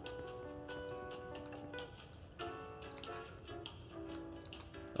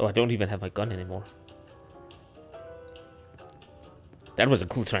 oh, I don't even have my gun anymore. That was a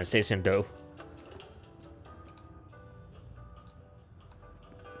cool transition, though.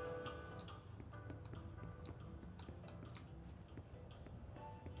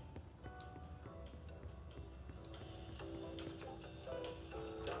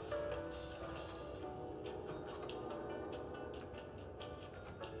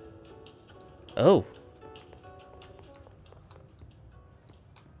 Oh.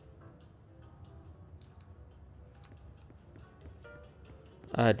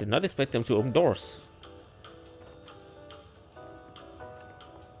 I did not expect them to open doors.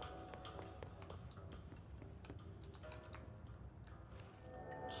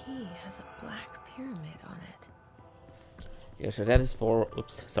 Key has a black pyramid on it. Yeah, so that is for...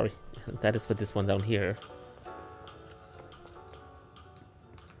 Oops, sorry. That is for this one down here.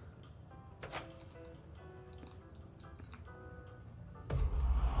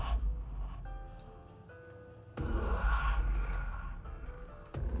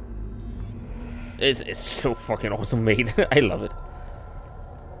 It's so fucking awesome made. I love it.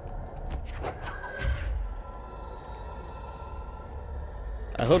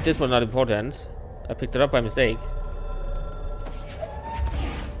 I hope this was not important. I picked it up by mistake.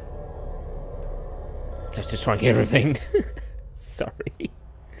 Just destroying everything. Sorry.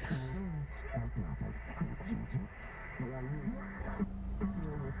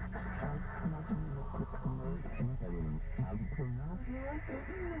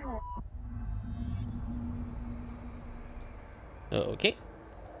 Okay.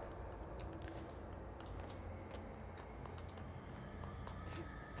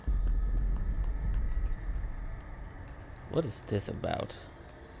 What is this about?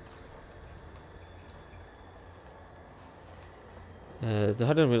 The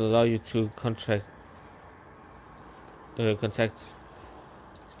hotline will allow you to contact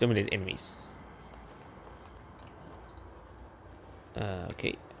stimulate enemies.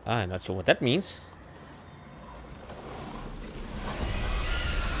 Okay, I'm not sure what that means.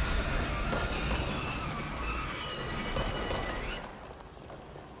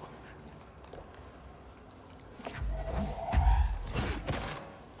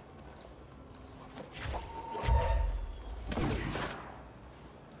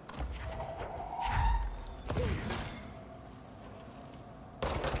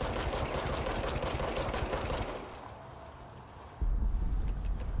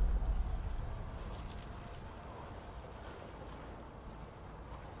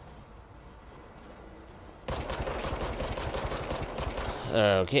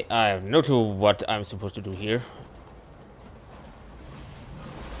 Okay, I have no clue what I'm supposed to do here.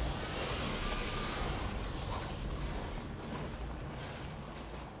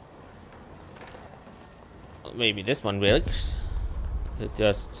 Maybe this one works.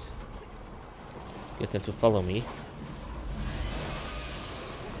 Just get them to follow me.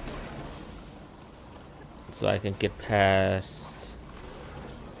 So I can get past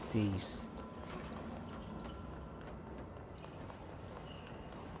these.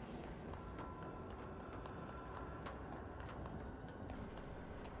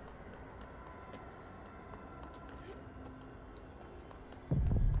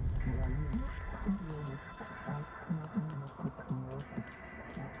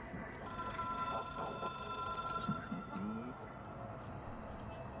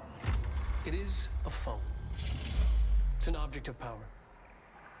 It is a phone. It's an object of power.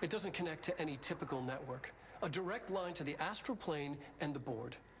 It doesn't connect to any typical network. A direct line to the astral plane and the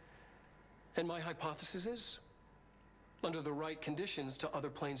board. And my hypothesis is, under the right conditions, to other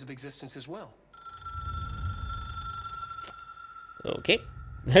planes of existence as well. Okay.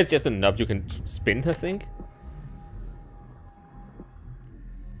 That's just a knob you can spin, I think.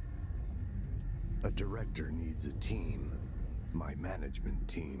 A director needs a team. My management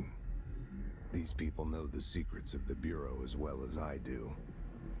team. These people know the secrets of the Bureau as well as I do.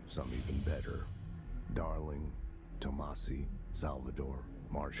 Some even better. Darling, Tomasi, Salvador,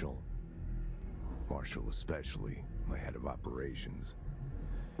 Marshall. Marshall especially, my head of operations.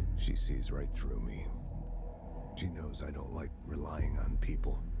 She sees right through me. She knows I don't like relying on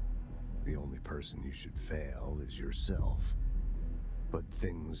people. The only person you should fail is yourself. But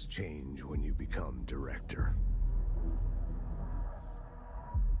things change when you become director.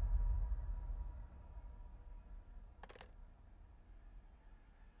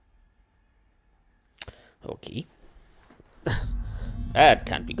 Okay. That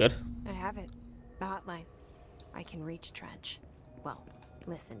can't be good. I have it. The hotline. I can reach Trench. Well,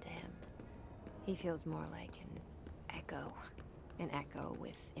 listen to him. He feels more like an echo. An echo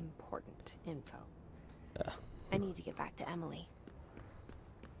with important info. I need to get back to Emily.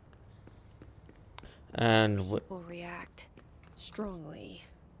 And what? People react strongly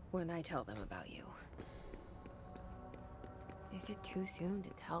when I tell them about you. Is it too soon to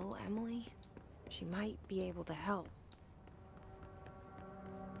tell Emily? She might be able to help.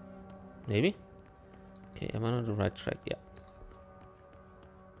 Maybe? Okay, am I on the right track? Yeah.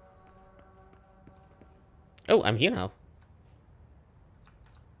 Oh, I'm here now.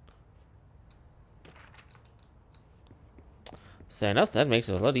 Fair enough, that makes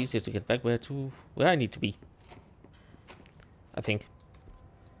it a lot easier to get back where I need to be. I think.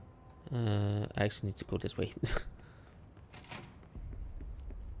 I actually need to go this way.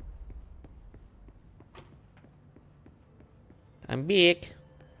 I'm big.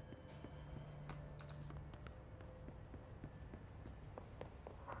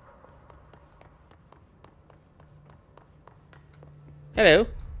 Hello.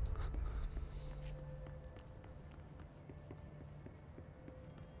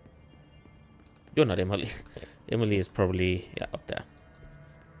 You're not Emily. Emily is probably, yeah, up there.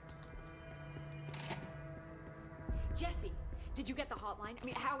 Jesse, did you get the hotline? I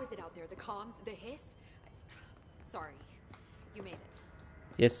mean, how is it out there? The comms, the hiss? Sorry, you made it.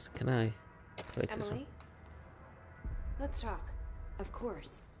 Yes, can I collect this one? Emily? Let's talk. Of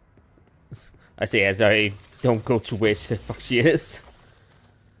course. I say as I don't go to where the fuck she is.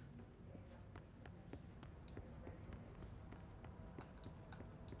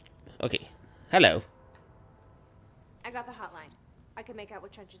 Okay. Hello. I got the hotline. I can make out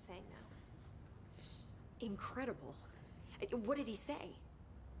what Trench is saying now. Incredible. What did he say?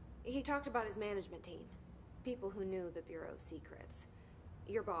 He talked about his management team. People who knew the Bureau's secrets.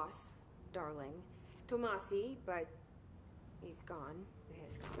 Your boss, Darling. Tomasi, but he's gone.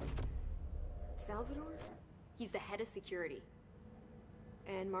 He's gone. Salvador? He's the head of security.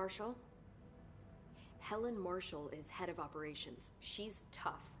 And Marshall? Helen Marshall is head of operations. She's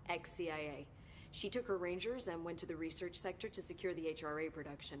tough, ex-CIA. She took her Rangers and went to the research sector to secure the HRA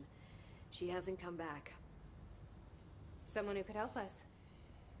production. She hasn't come back. Someone who could help us.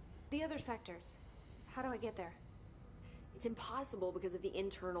 The other sectors. How do I get there? It's impossible because of the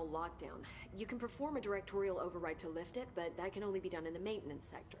internal lockdown. You can perform a directorial override to lift it, but that can only be done in the maintenance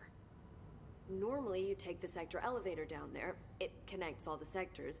sector. Normally, you take the sector elevator down there. It connects all the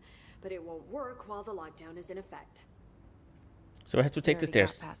sectors, but it won't work while the lockdown is in effect. So I have to take the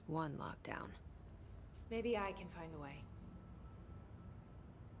stairs. Got past one lockdown. Maybe I can find a way.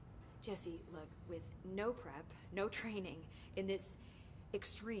 Jesse, look, with no prep, no training, in this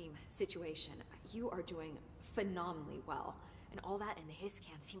extreme situation, you are doing phenomenally well. And all that and the hiss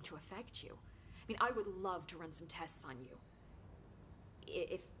can't seem to affect you. I mean, I would love to run some tests on you.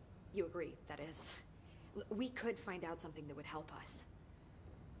 If you agree, that is. We could find out something that would help us.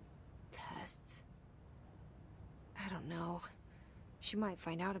 Tests? I don't know. She might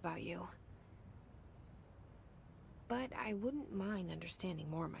find out about you. But I wouldn't mind understanding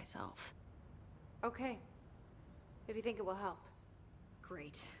more myself. Okay. If you think it will help.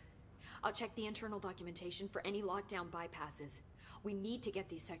 Great. I'll check the internal documentation for any lockdown bypasses. We need to get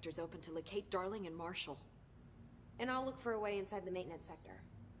these sectors open to locate Darling and Marshall. And I'll look for a way inside the maintenance sector.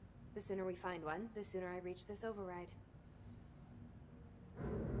 The sooner we find one, the sooner I reach this override.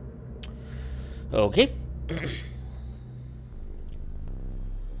 Okay.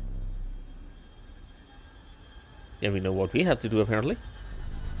 And we know what we have to do, apparently.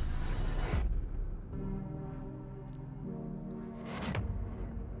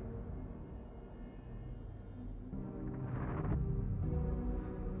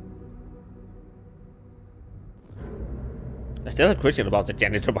 I still have a question about the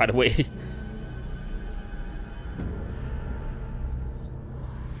janitor, by the way.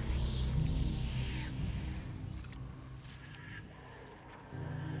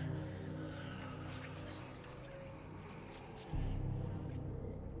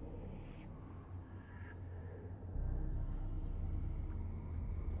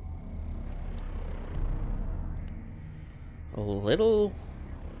 A little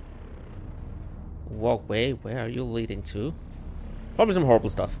walkway. Where are you leading to? Probably some horrible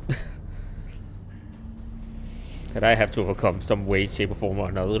stuff. That I have to overcome some way, shape, or form or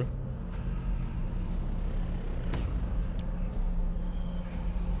another.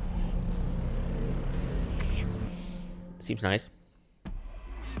 Seems nice.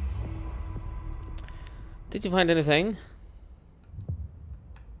 Did you find anything?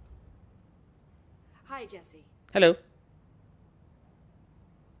 Hi, Jesse. Hello.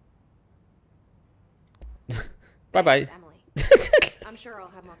 Bye-bye. Thanks, Emily. I'm sure I'll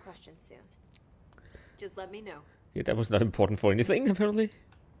have more questions soon. Just let me know. Yeah, that was not important for anything, apparently.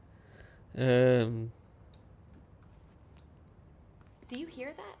 Do you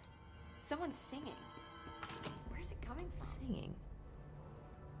hear that? Someone's singing. Where's it coming from? Singing.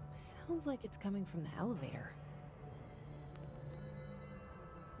 Sounds like it's coming from the elevator.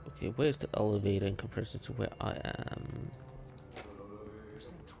 Okay, where's the elevator in comparison to where I am? You're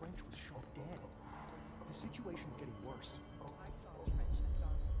saying Trench was shot dead. The situation's getting worse. I saw Trench and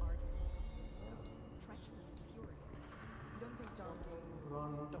Don arguing. Trench was furious. You don't think Don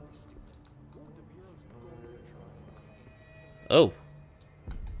will... Don't be stupid. What would the Bureau's goal try? Oh.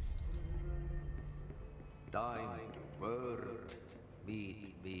 Time to work.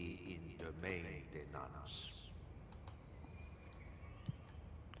 Meet me in the maintenance.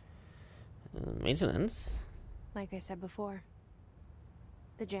 Maintenance? Like I said before,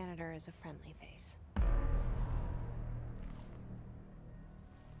 the janitor is a friendly face.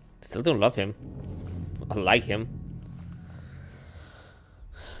 Still don't love him. I like him.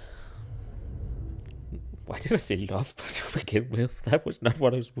 Why did I say love to begin with? That was not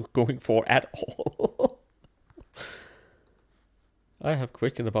what I was going for at all. I have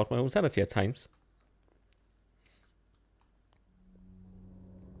questions about my own sanity at times.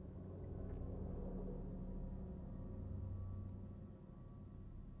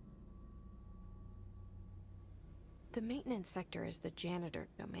 The maintenance sector is the janitor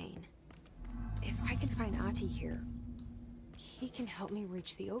domain. If I can find Ahti here, he can help me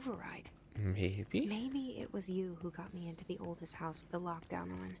reach the override. Maybe? Maybe it was you who got me into the oldest house with the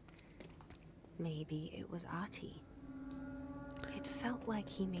lockdown on. Maybe it was Ahti. It felt like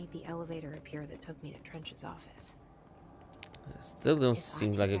he made the elevator appear that took me to Trench's office. Still don't Is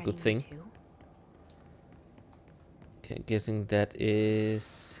seem Ahti like a guiding good me thing. too? Okay, guessing that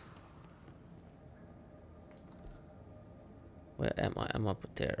is... Where am I? I'm up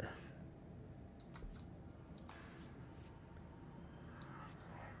there.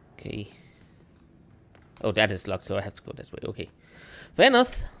 Okay. Oh, that is locked, so I have to go this way. Okay. Fair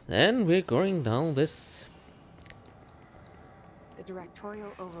enough. Then we're going down this. The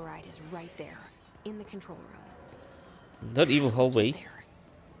directorial override is right there, in the control room. Not evil hallway. There.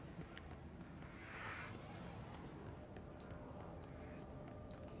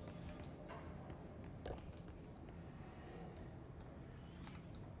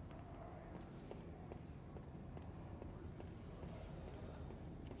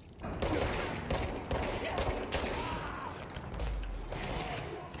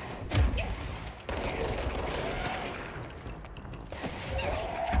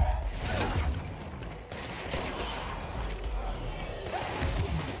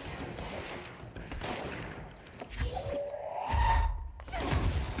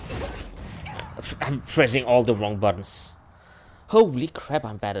 I'm pressing all the wrong buttons. Holy crap,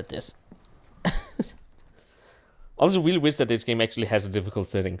 I'm bad at this. Also really wish that this game actually has the difficult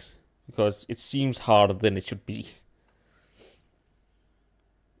settings, because it seems harder than it should be.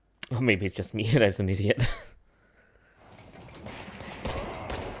 Or maybe it's just me that's an idiot.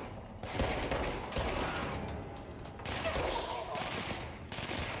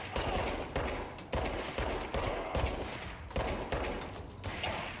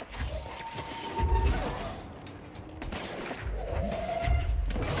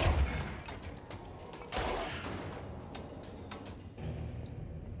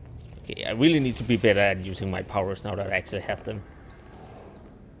 Okay, I really need to be better at using my powers now that I actually have them.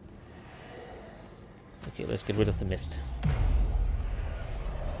 Okay, let's get rid of the mist.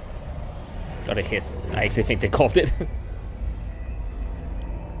 Got a hiss. I actually think they called it.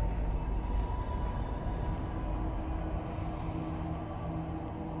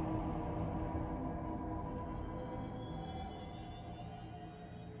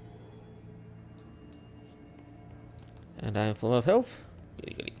 And I'm full of health.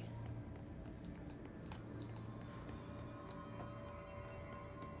 Goody goody.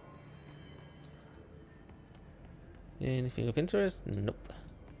 Anything of interest? Nope.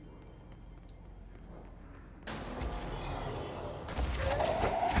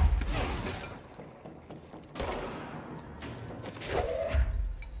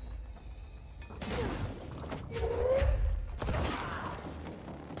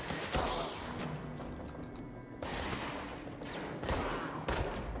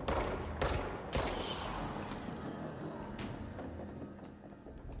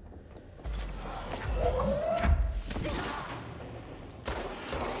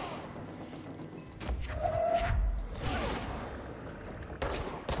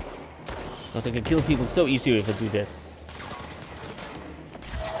 Because I can kill people so easily if I do this.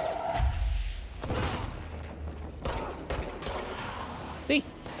 See?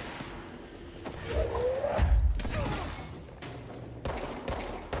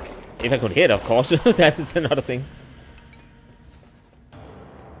 If I could hit, of course. That is another thing.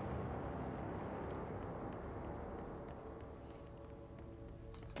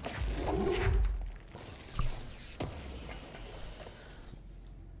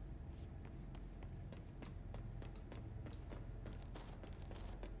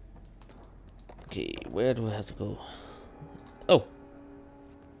 Okay, where do I have to go? Oh.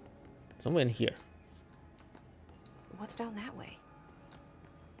 Somewhere in here. What's down that way?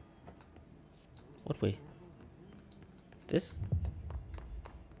 What way? This?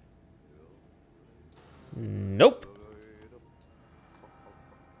 Nope.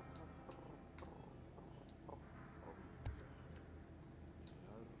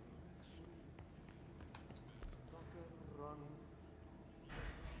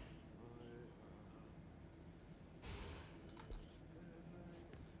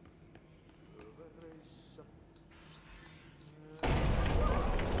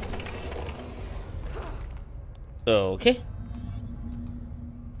 Okay.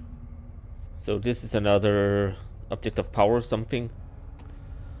 So this is another object of power or something.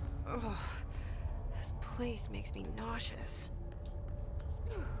 Ugh, this place makes me nauseous.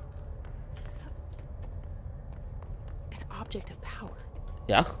 An object of power?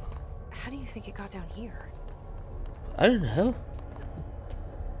 Yeah. How do you think it got down here? I don't know.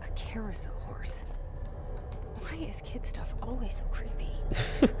 A carousel horse. Why is kid stuff always so creepy?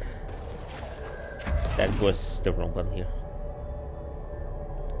 That was the wrong button here.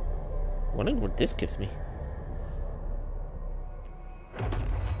 Wondering what this gives me.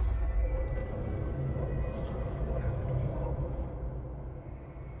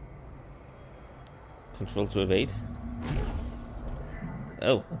 Control to evade.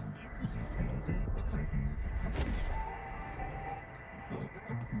 Oh.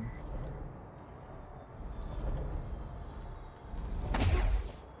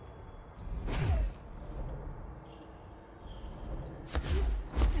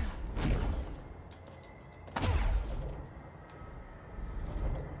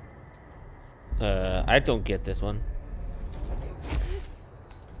 I don't get this one.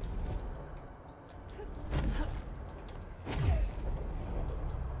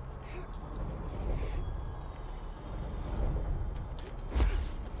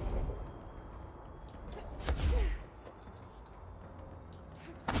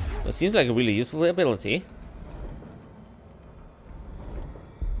 It seems like a really useful ability.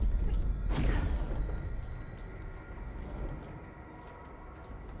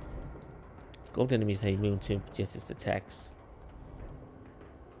 Gold enemies are immune to Jesse's attacks.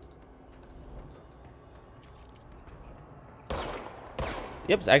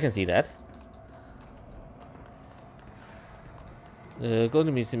 Yep, I can see that. Gold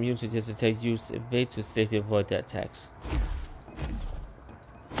enemies immune to Jesse's attack. Use evade to safely avoid their attacks.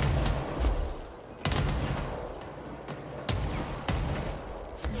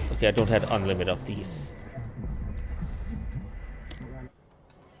 Okay, I don't have unlimited of these.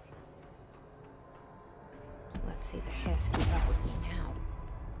 Let's see the hiss keep up with me now.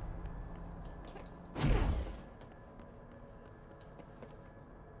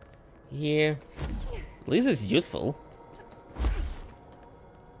 Yeah. At least it's useful.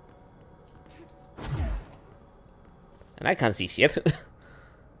 And I can't see shit.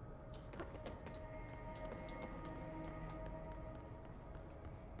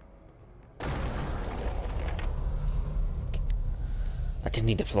 I didn't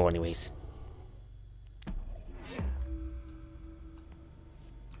need the floor anyways.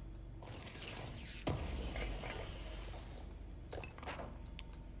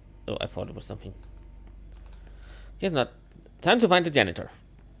 Oh, I thought it was something. Guess not. Time to find the janitor.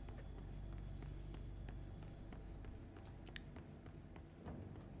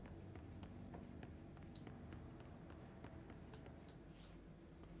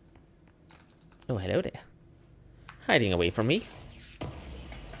 Oh, hello there. Hiding away from me.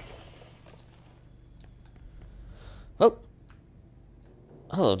 Well.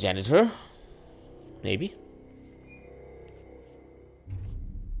 Hello, janitor. Maybe.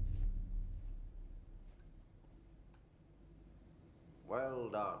 Well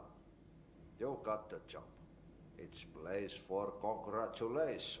done. You got the job. It's place for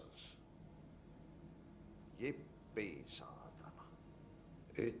congratulations. Yippee, saatana.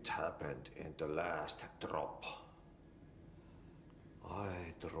 It happened in the last drop.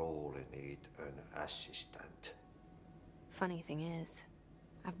 I truly need an assistant. Funny thing is,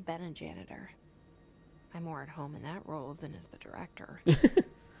 I've been a janitor. I'm more at home in that role than as the director.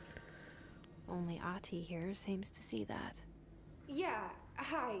 Only Ati here seems to see that. Yeah,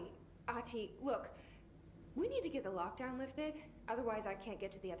 hi, Ati. Look, we need to get the lockdown lifted, otherwise I can't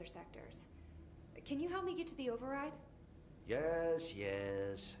get to the other sectors. Can you help me get to the override? Yes,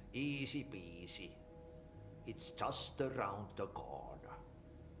 yes. Easy peasy. It's just around the corner.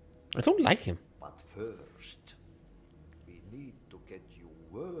 I don't like him. But first, we need to get you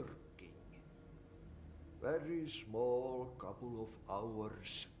working. Very small, couple of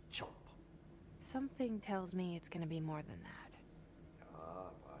hours job. Something tells me it's gonna be more than that.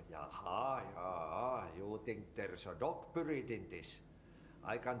 Yeah. You think there's a dog buried in this?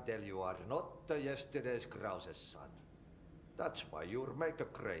 I can tell you are not the yesterday's Krause's son. That's why you'll make a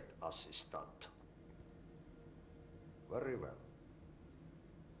great assistant. Very well.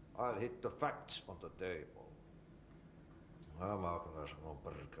 I'll hit the facts on the table. I'm gonna sanon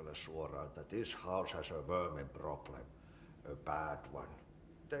perkele suoraan that this house has a vermin problem. A bad one.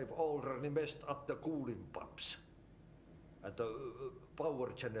 They've already messed up the cooling pumps. And the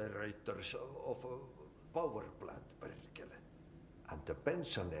power generators of a power plant, perkele. And the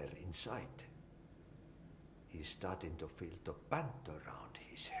pensioner inside is starting to feel the pant around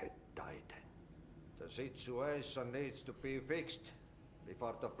his head tighten. The situation needs to be fixed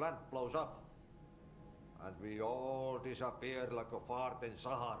before the plant blows up. And we all disappear like a fart in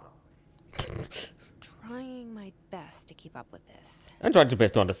Sahara. Trying my best to keep up with this. I'm trying to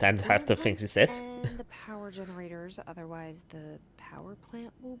best to understand half the things he says. And the power generators, otherwise the power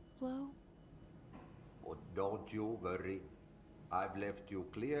plant will blow? But don't you worry. I've left you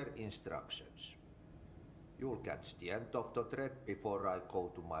clear instructions. You'll catch the end of the thread before I go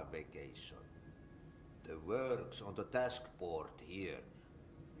to my vacation. The work's on the task board here.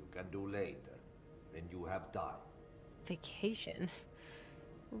 You can do later, when you have time. Vacation?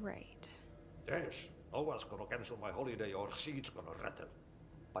 Right. Yes, no one's gonna cancel my holiday or seat's gonna rattle.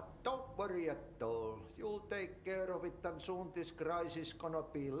 But don't worry at all. You'll take care of it and soon this crisis gonna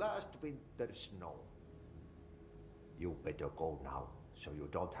be last winter's snow. You better go now, so you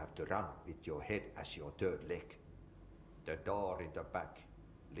don't have to run with your head as your third leg. The door in the back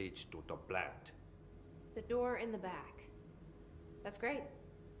leads to the plant. The door in the back. That's great.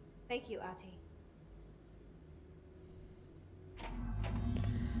 Thank you, Ati.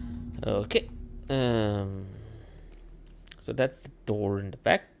 Okay. So that's the door in the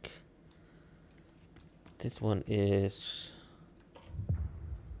back. This one is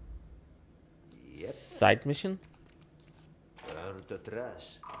side mission. Burn the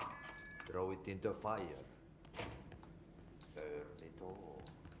trash. Throw it in the fire. Burn it all.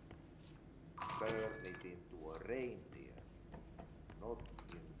 Burn it into a reindeer, not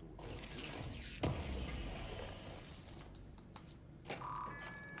into the...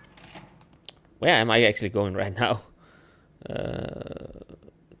 Where am I actually going right now?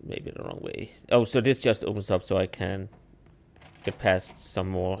 Maybe the wrong way. Oh, so this just opens up so I can get past some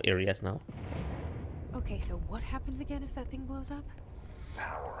more areas now. Okay, so what happens again if that thing blows up?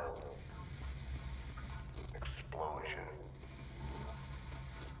 Power. Explosion.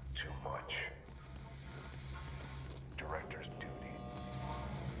 Too much. Director's duty.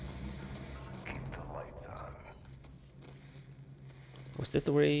 Keep the lights on. Was this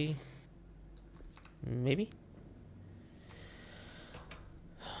the way? Maybe?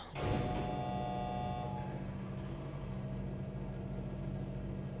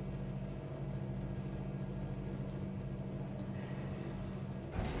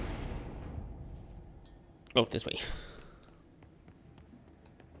 Oh, this way.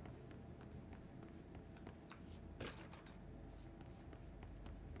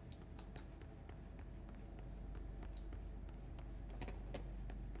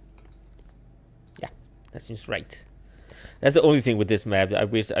 Yeah, that seems right. That's the only thing with this map. I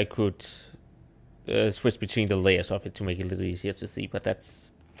wish I could switch between the layers of it to make it a little easier to see, but that's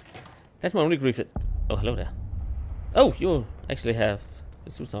my only grief. That oh, hello there. Oh, you actually have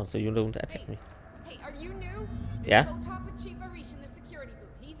the suit on, so you don't attack me. Hey, are you new? Yeah. Go talk with Chief Arish in the security booth.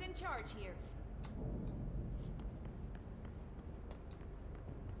 He's in charge here.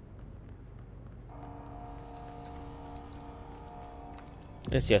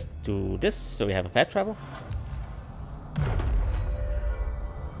 Let's just do this so we have a fast travel.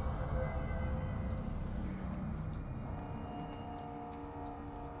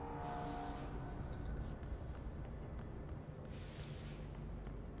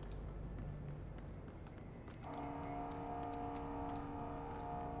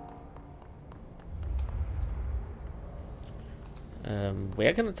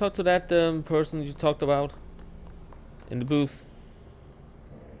 Where can I talk to that person you talked about in the booth?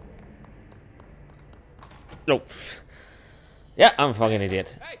 Nope. Yeah, I'm a fucking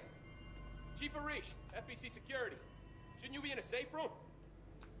idiot. Hey! Chief Arish, FBC Security. Shouldn't you be in a safe room?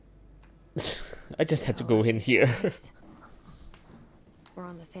 I just had to go in here. We're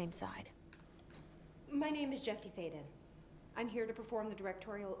on the same side. My name is Jesse Faden. I'm here to perform the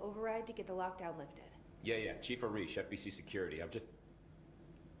directorial override to get the lockdown lifted. Yeah, Chief Arish, FBC Security. I'm just...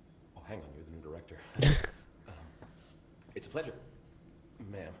 Oh, hang on, you're the new director. It's a pleasure,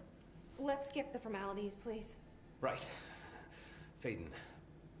 ma'am. Let's skip the formalities, please. Right. Faden,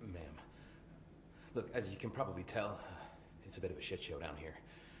 ma'am. Look, as you can probably tell, it's a bit of a shit show down here.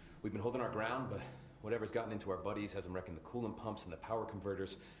 We've been holding our ground, but whatever's gotten into our buddies has them wrecking the coolant pumps and the power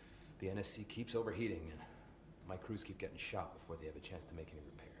converters. The NSC keeps overheating, and my crews keep getting shot before they have a chance to make any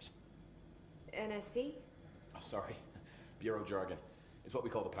repairs. NSC? Oh, sorry. Bureau jargon. It's what we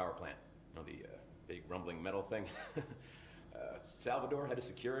call the power plant. You know, the big rumbling metal thing? Salvador, head of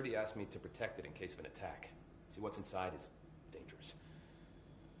security, asked me to protect it in case of an attack. See, what's inside is dangerous.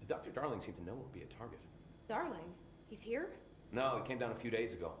 Dr. Darling seemed to know it would be a target. Darling? He's here? No, he came down a few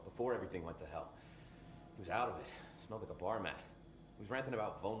days ago, before everything went to hell. He was out of it. Smelled like a bar mat. He was ranting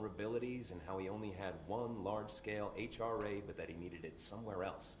about vulnerabilities and how he only had one large-scale HRA, but that he needed it somewhere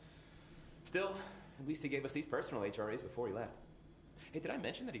else. Still, at least he gave us these personal HRAs before he left. Hey, did I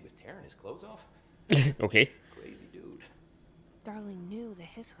mention that he was tearing his clothes off? Okay. Crazy dude. Darling knew the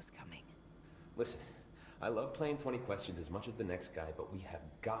hiss was coming. Listen, I love playing 20 questions as much as the next guy, but we have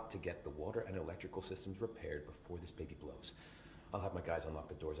got to get the water and electrical systems repaired before this baby blows. I'll have my guys unlock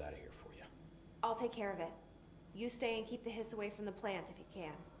the doors out of here for you. I'll take care of it. You stay and keep the hiss away from the plant if you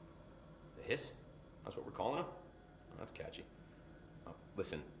can. The hiss? That's what we're calling him? Oh, that's catchy. Oh,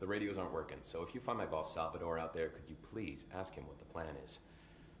 listen, the radios aren't working, so if you find my boss Salvador out there, could you please ask him what the plan is?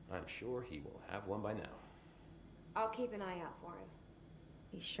 I'm sure he will have one by now. I'll keep an eye out for him.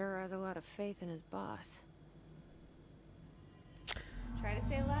 He sure has a lot of faith in his boss. Try to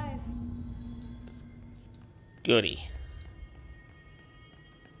stay alive. Goody.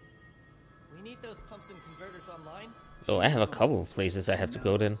 We need those pumps and converters online. Oh, I have a couple of places I have to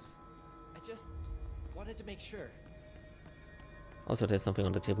go then. I just wanted to make sure. Also, there's something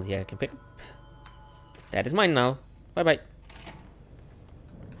on the table here I can pick up. That is mine now. Bye-bye.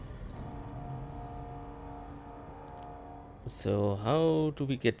 So, how do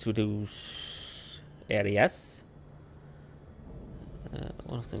we get to those areas?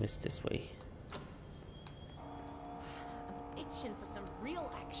 One of them is this way. I'm itching for some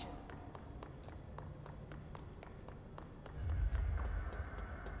real action.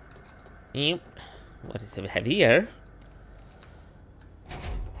 Yep. What is it here?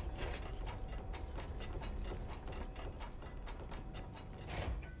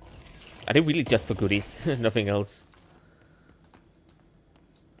 Are they really just for goodies? Nothing else.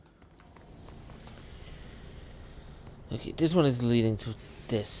 Okay, this one is leading to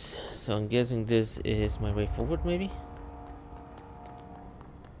this. So I'm guessing this is my way forward, maybe?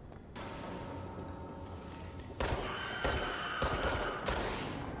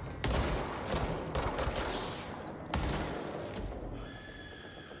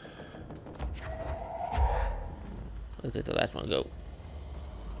 Where did the last one go?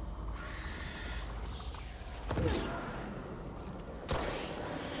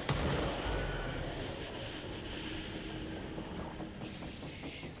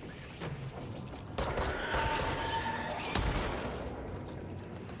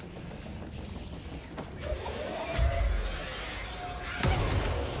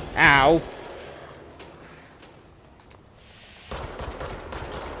 Ow!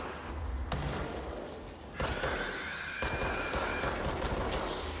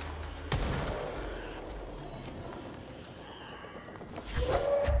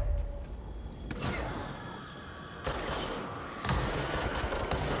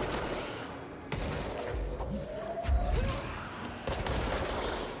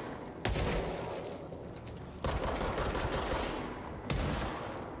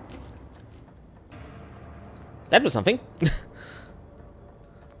 That was something.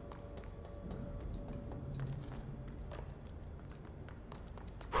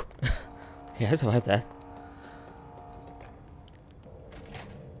 Yes, about that.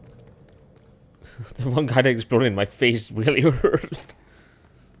 The one guy that exploded in my face really hurt.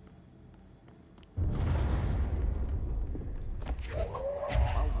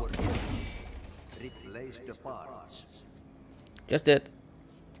 Replace the parts. Just it.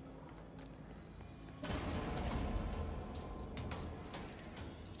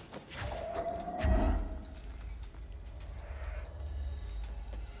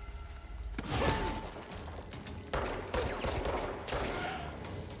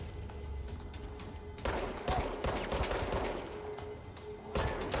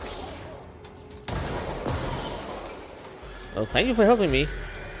 Well, thank you for helping me.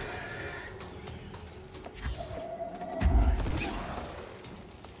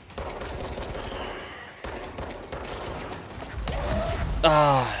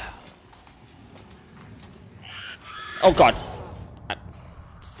 Ah. Oh god. I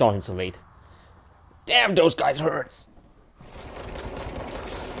saw him so late. Damn, those guys hurts.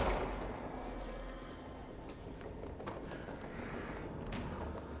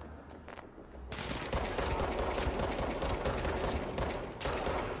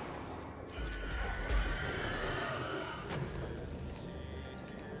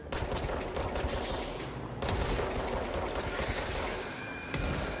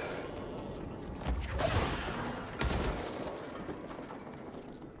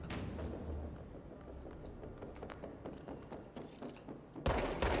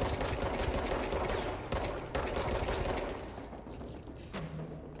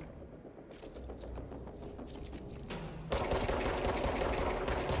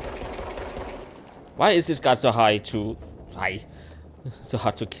 Why is this guy so high? So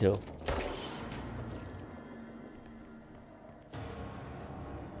hard to kill?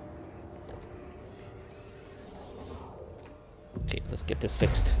 Okay, let's get this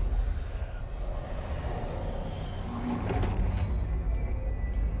fixed.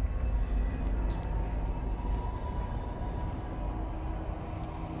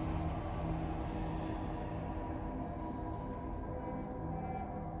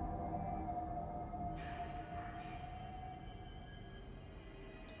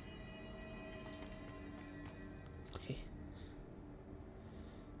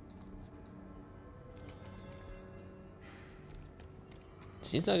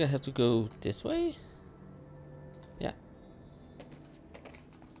 Seems like I have to go this way. Yeah.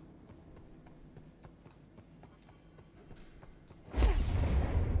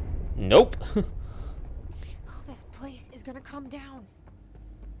 Nope. Oh, this place is gonna come down.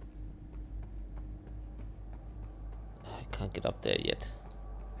 I can't get up there yet.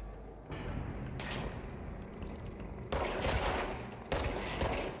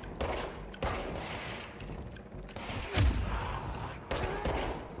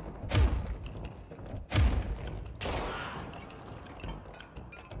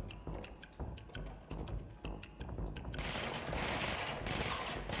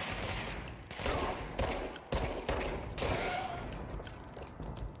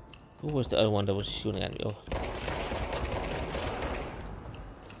 Who was the other one that was shooting at me? Oh.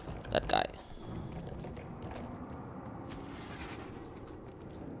 That guy.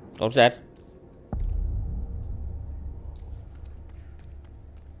 What was that?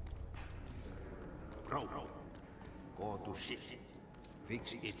 Bro, go to ship.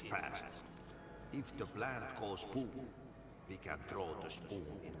 Fix it fast. If the plant goes boom, we can throw the spoon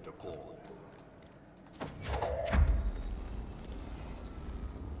in the coal.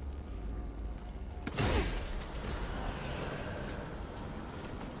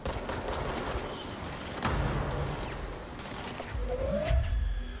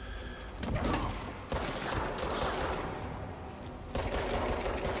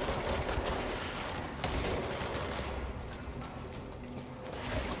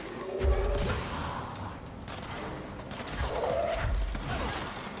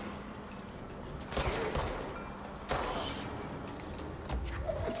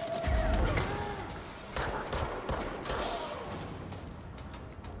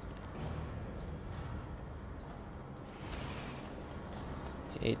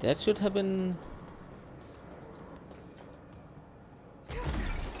 Okay, that should have been...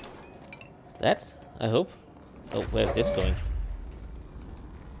 That, I hope. Oh, where's this going?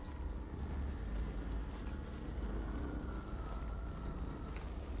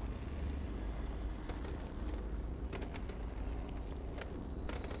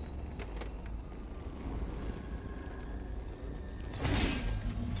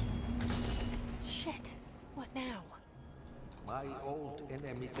 Shit. What now? My old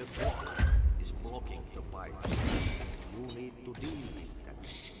enemy, the book, is blocking the pipe. You need to deal with that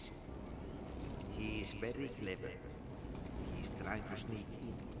shit. He's very clever. He's trying to sneak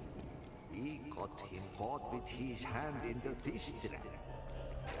in. We got him caught with his hand in the fish trap.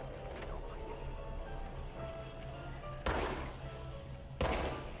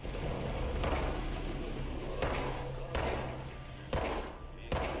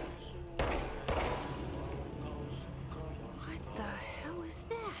 What the hell is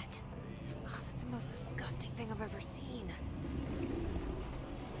that? Oh, that's the most disgusting thing I've ever seen.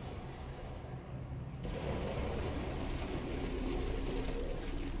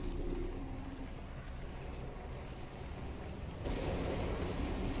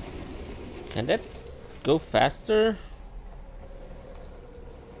 Can that go faster?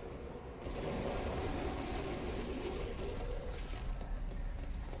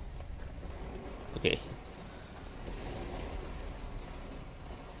 Okay.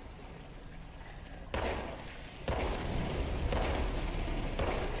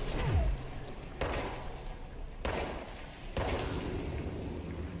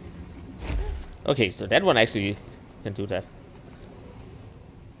 Okay, so that one actually can do that.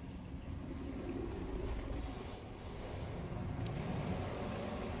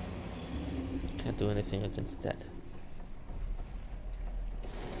 Can't do anything against that.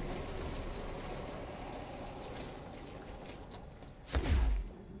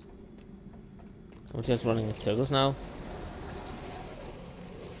 I'm just running in circles now.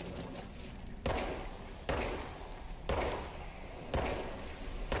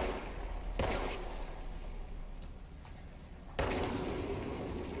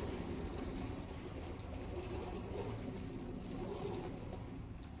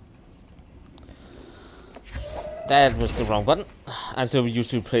 That was the wrong button. I'm so used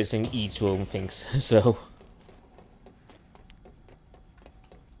to pressing E to open things, so...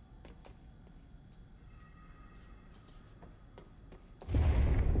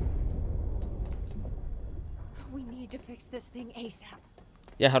 We need to fix this thing ASAP.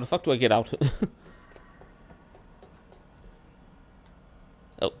 Yeah, how the fuck do I get out?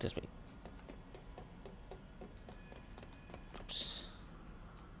 Oh, this way. Oops.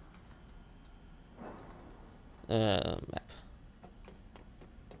 Map.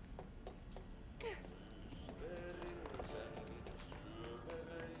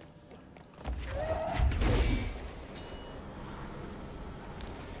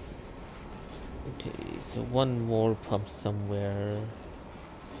 Okay, so one more pump somewhere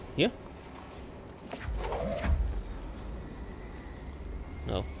here?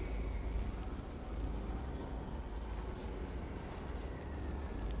 No.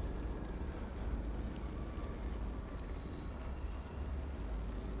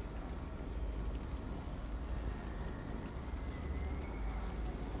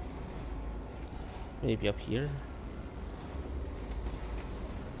 Maybe up here.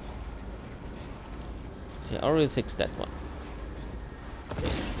 Okay, I already fixed that one.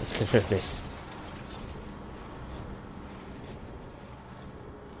 Okay, let's get rid of this.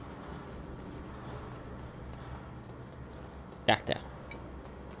 Back down.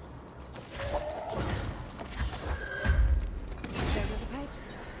 There go the pipes.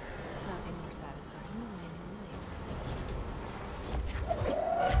 Nothing more satisfying than landing in the lake.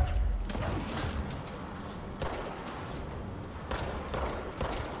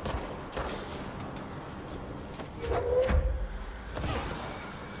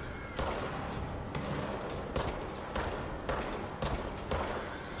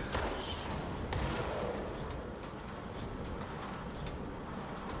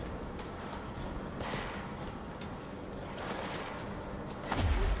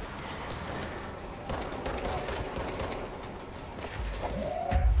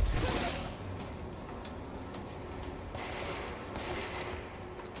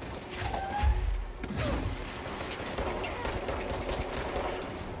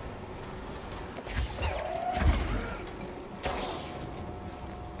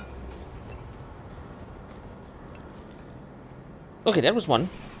 Okay, that was one.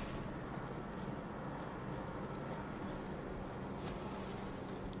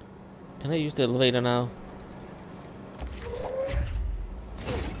 Can I use the elevator now?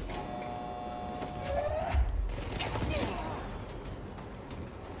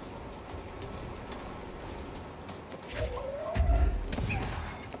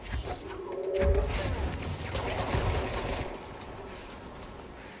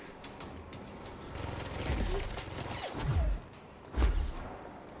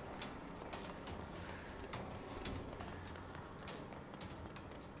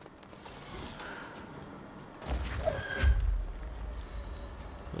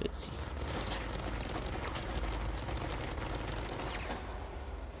 Let's see.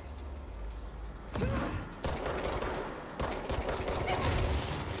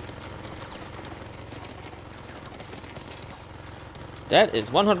 That is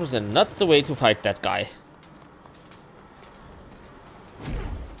 100% not the way to fight that guy.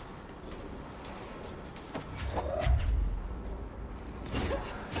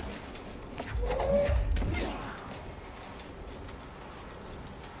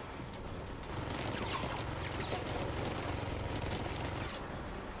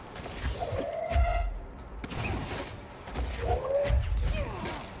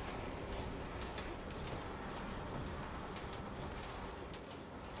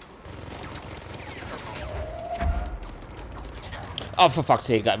 Oh, for fuck's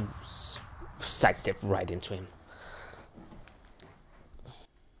sake, I sidestepped right into him.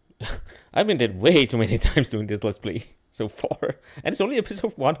 I've been dead way too many times doing this Let's Play so far. And it's only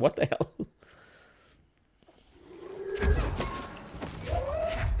episode 1, what the hell?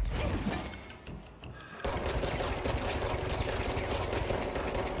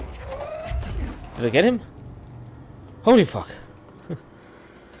 Did I get him? Holy fuck.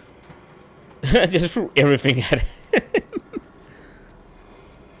 I just threw everything at him.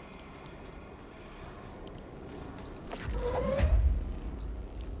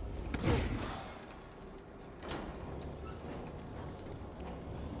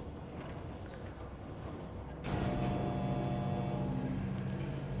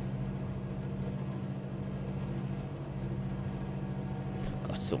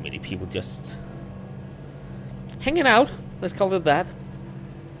 Got so many people just hanging out, let's call it that.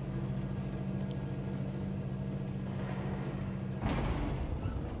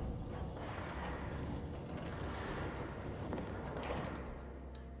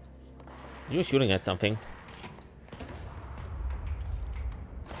 You're shooting at something.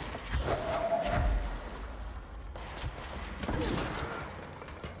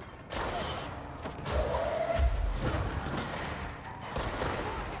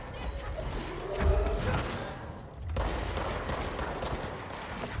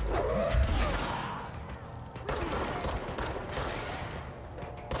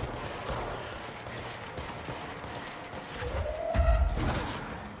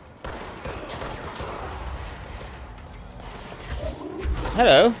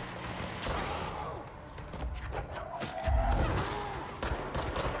 Hello.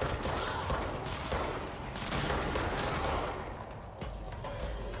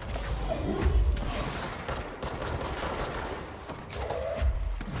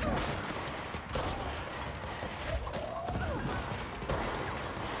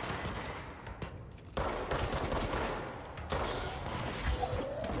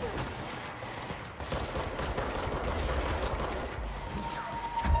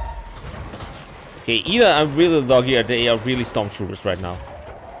 Okay, either I'm really lucky or they are really stormtroopers right now.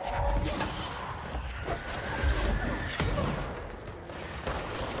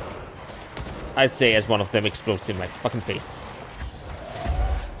 I'd say as one of them explodes in my fucking face.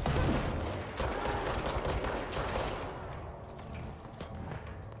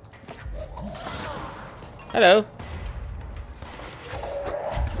 Hello.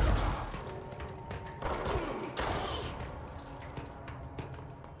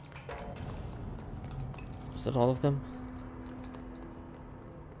 Is that all of them?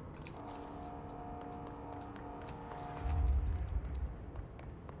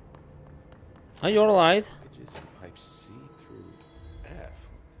 Are you alright? Pipe C through F.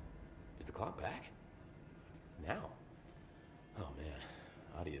 Is the clock back? Now? Oh man,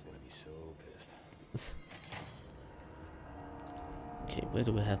 Adi is gonna be so pissed. Okay, where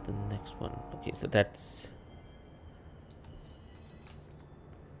do we have the next one? Okay, so that's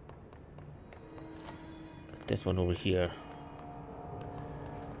this one over here.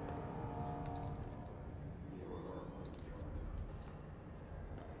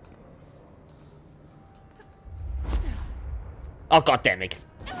 Oh god damn it.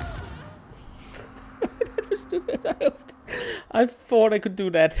 That was stupid. I thought I could do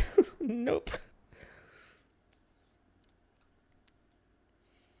that. Nope.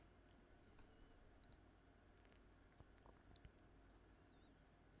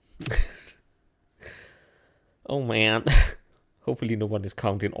 Oh man. Hopefully no one is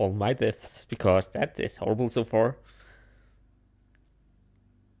counting all my deaths, because that is horrible so far.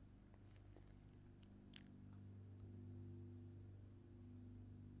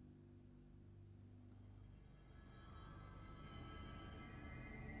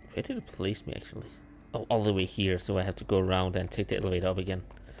 Where did it place me actually? Oh, all the way here, so I have to go around and take the elevator up again.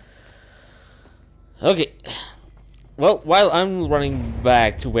 Okay. Well, while I'm running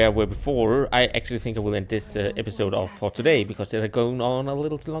back to where we were before, I actually think I will end this episode off for today, because it had gone on a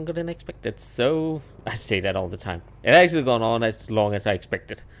little longer than expected. So, I say that all the time. It actually gone on as long as I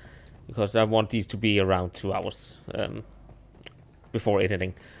expected, because I want these to be around 2 hours. before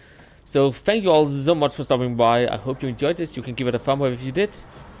editing. So thank you all so much for stopping by. I hope you enjoyed this. You can give it a thumb up if you did.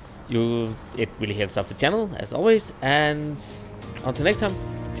 It really helps out the channel as always. And until next time,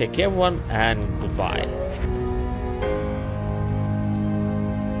 take care everyone, and goodbye.